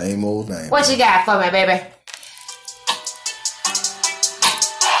 baby? Same old thing. What you got for me, baby?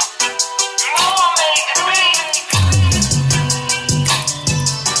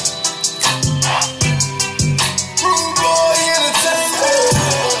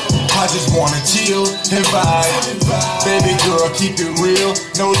 I just wanna chill and vibe. Baby girl, keep it real,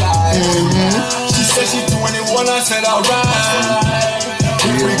 no lies. She said she's 21, I said alright.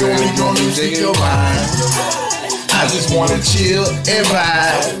 Here we gon' speak your mind. I just wanna chill and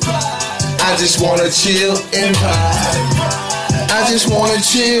vibe. I just wanna chill and vibe. I just wanna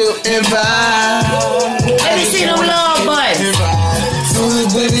chill and vibe. Let me see them love buttons. Soon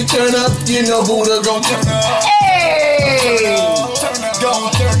as baby turn up, you know Buddha gon' turn up. Hey!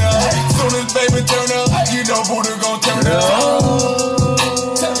 Gon' turn up. Soon as baby turn up, you know Buddha gon' turn up.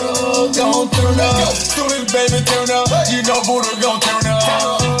 Gon' turn up. Soon as baby turn up, you know Buddha gon' turn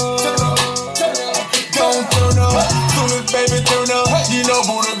up. Gon' turn up. Soon as baby turn up, you know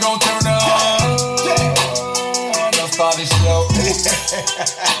Buddha gon' turn up. Let's start the show.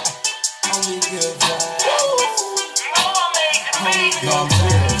 Only good vibes. Only good vibes.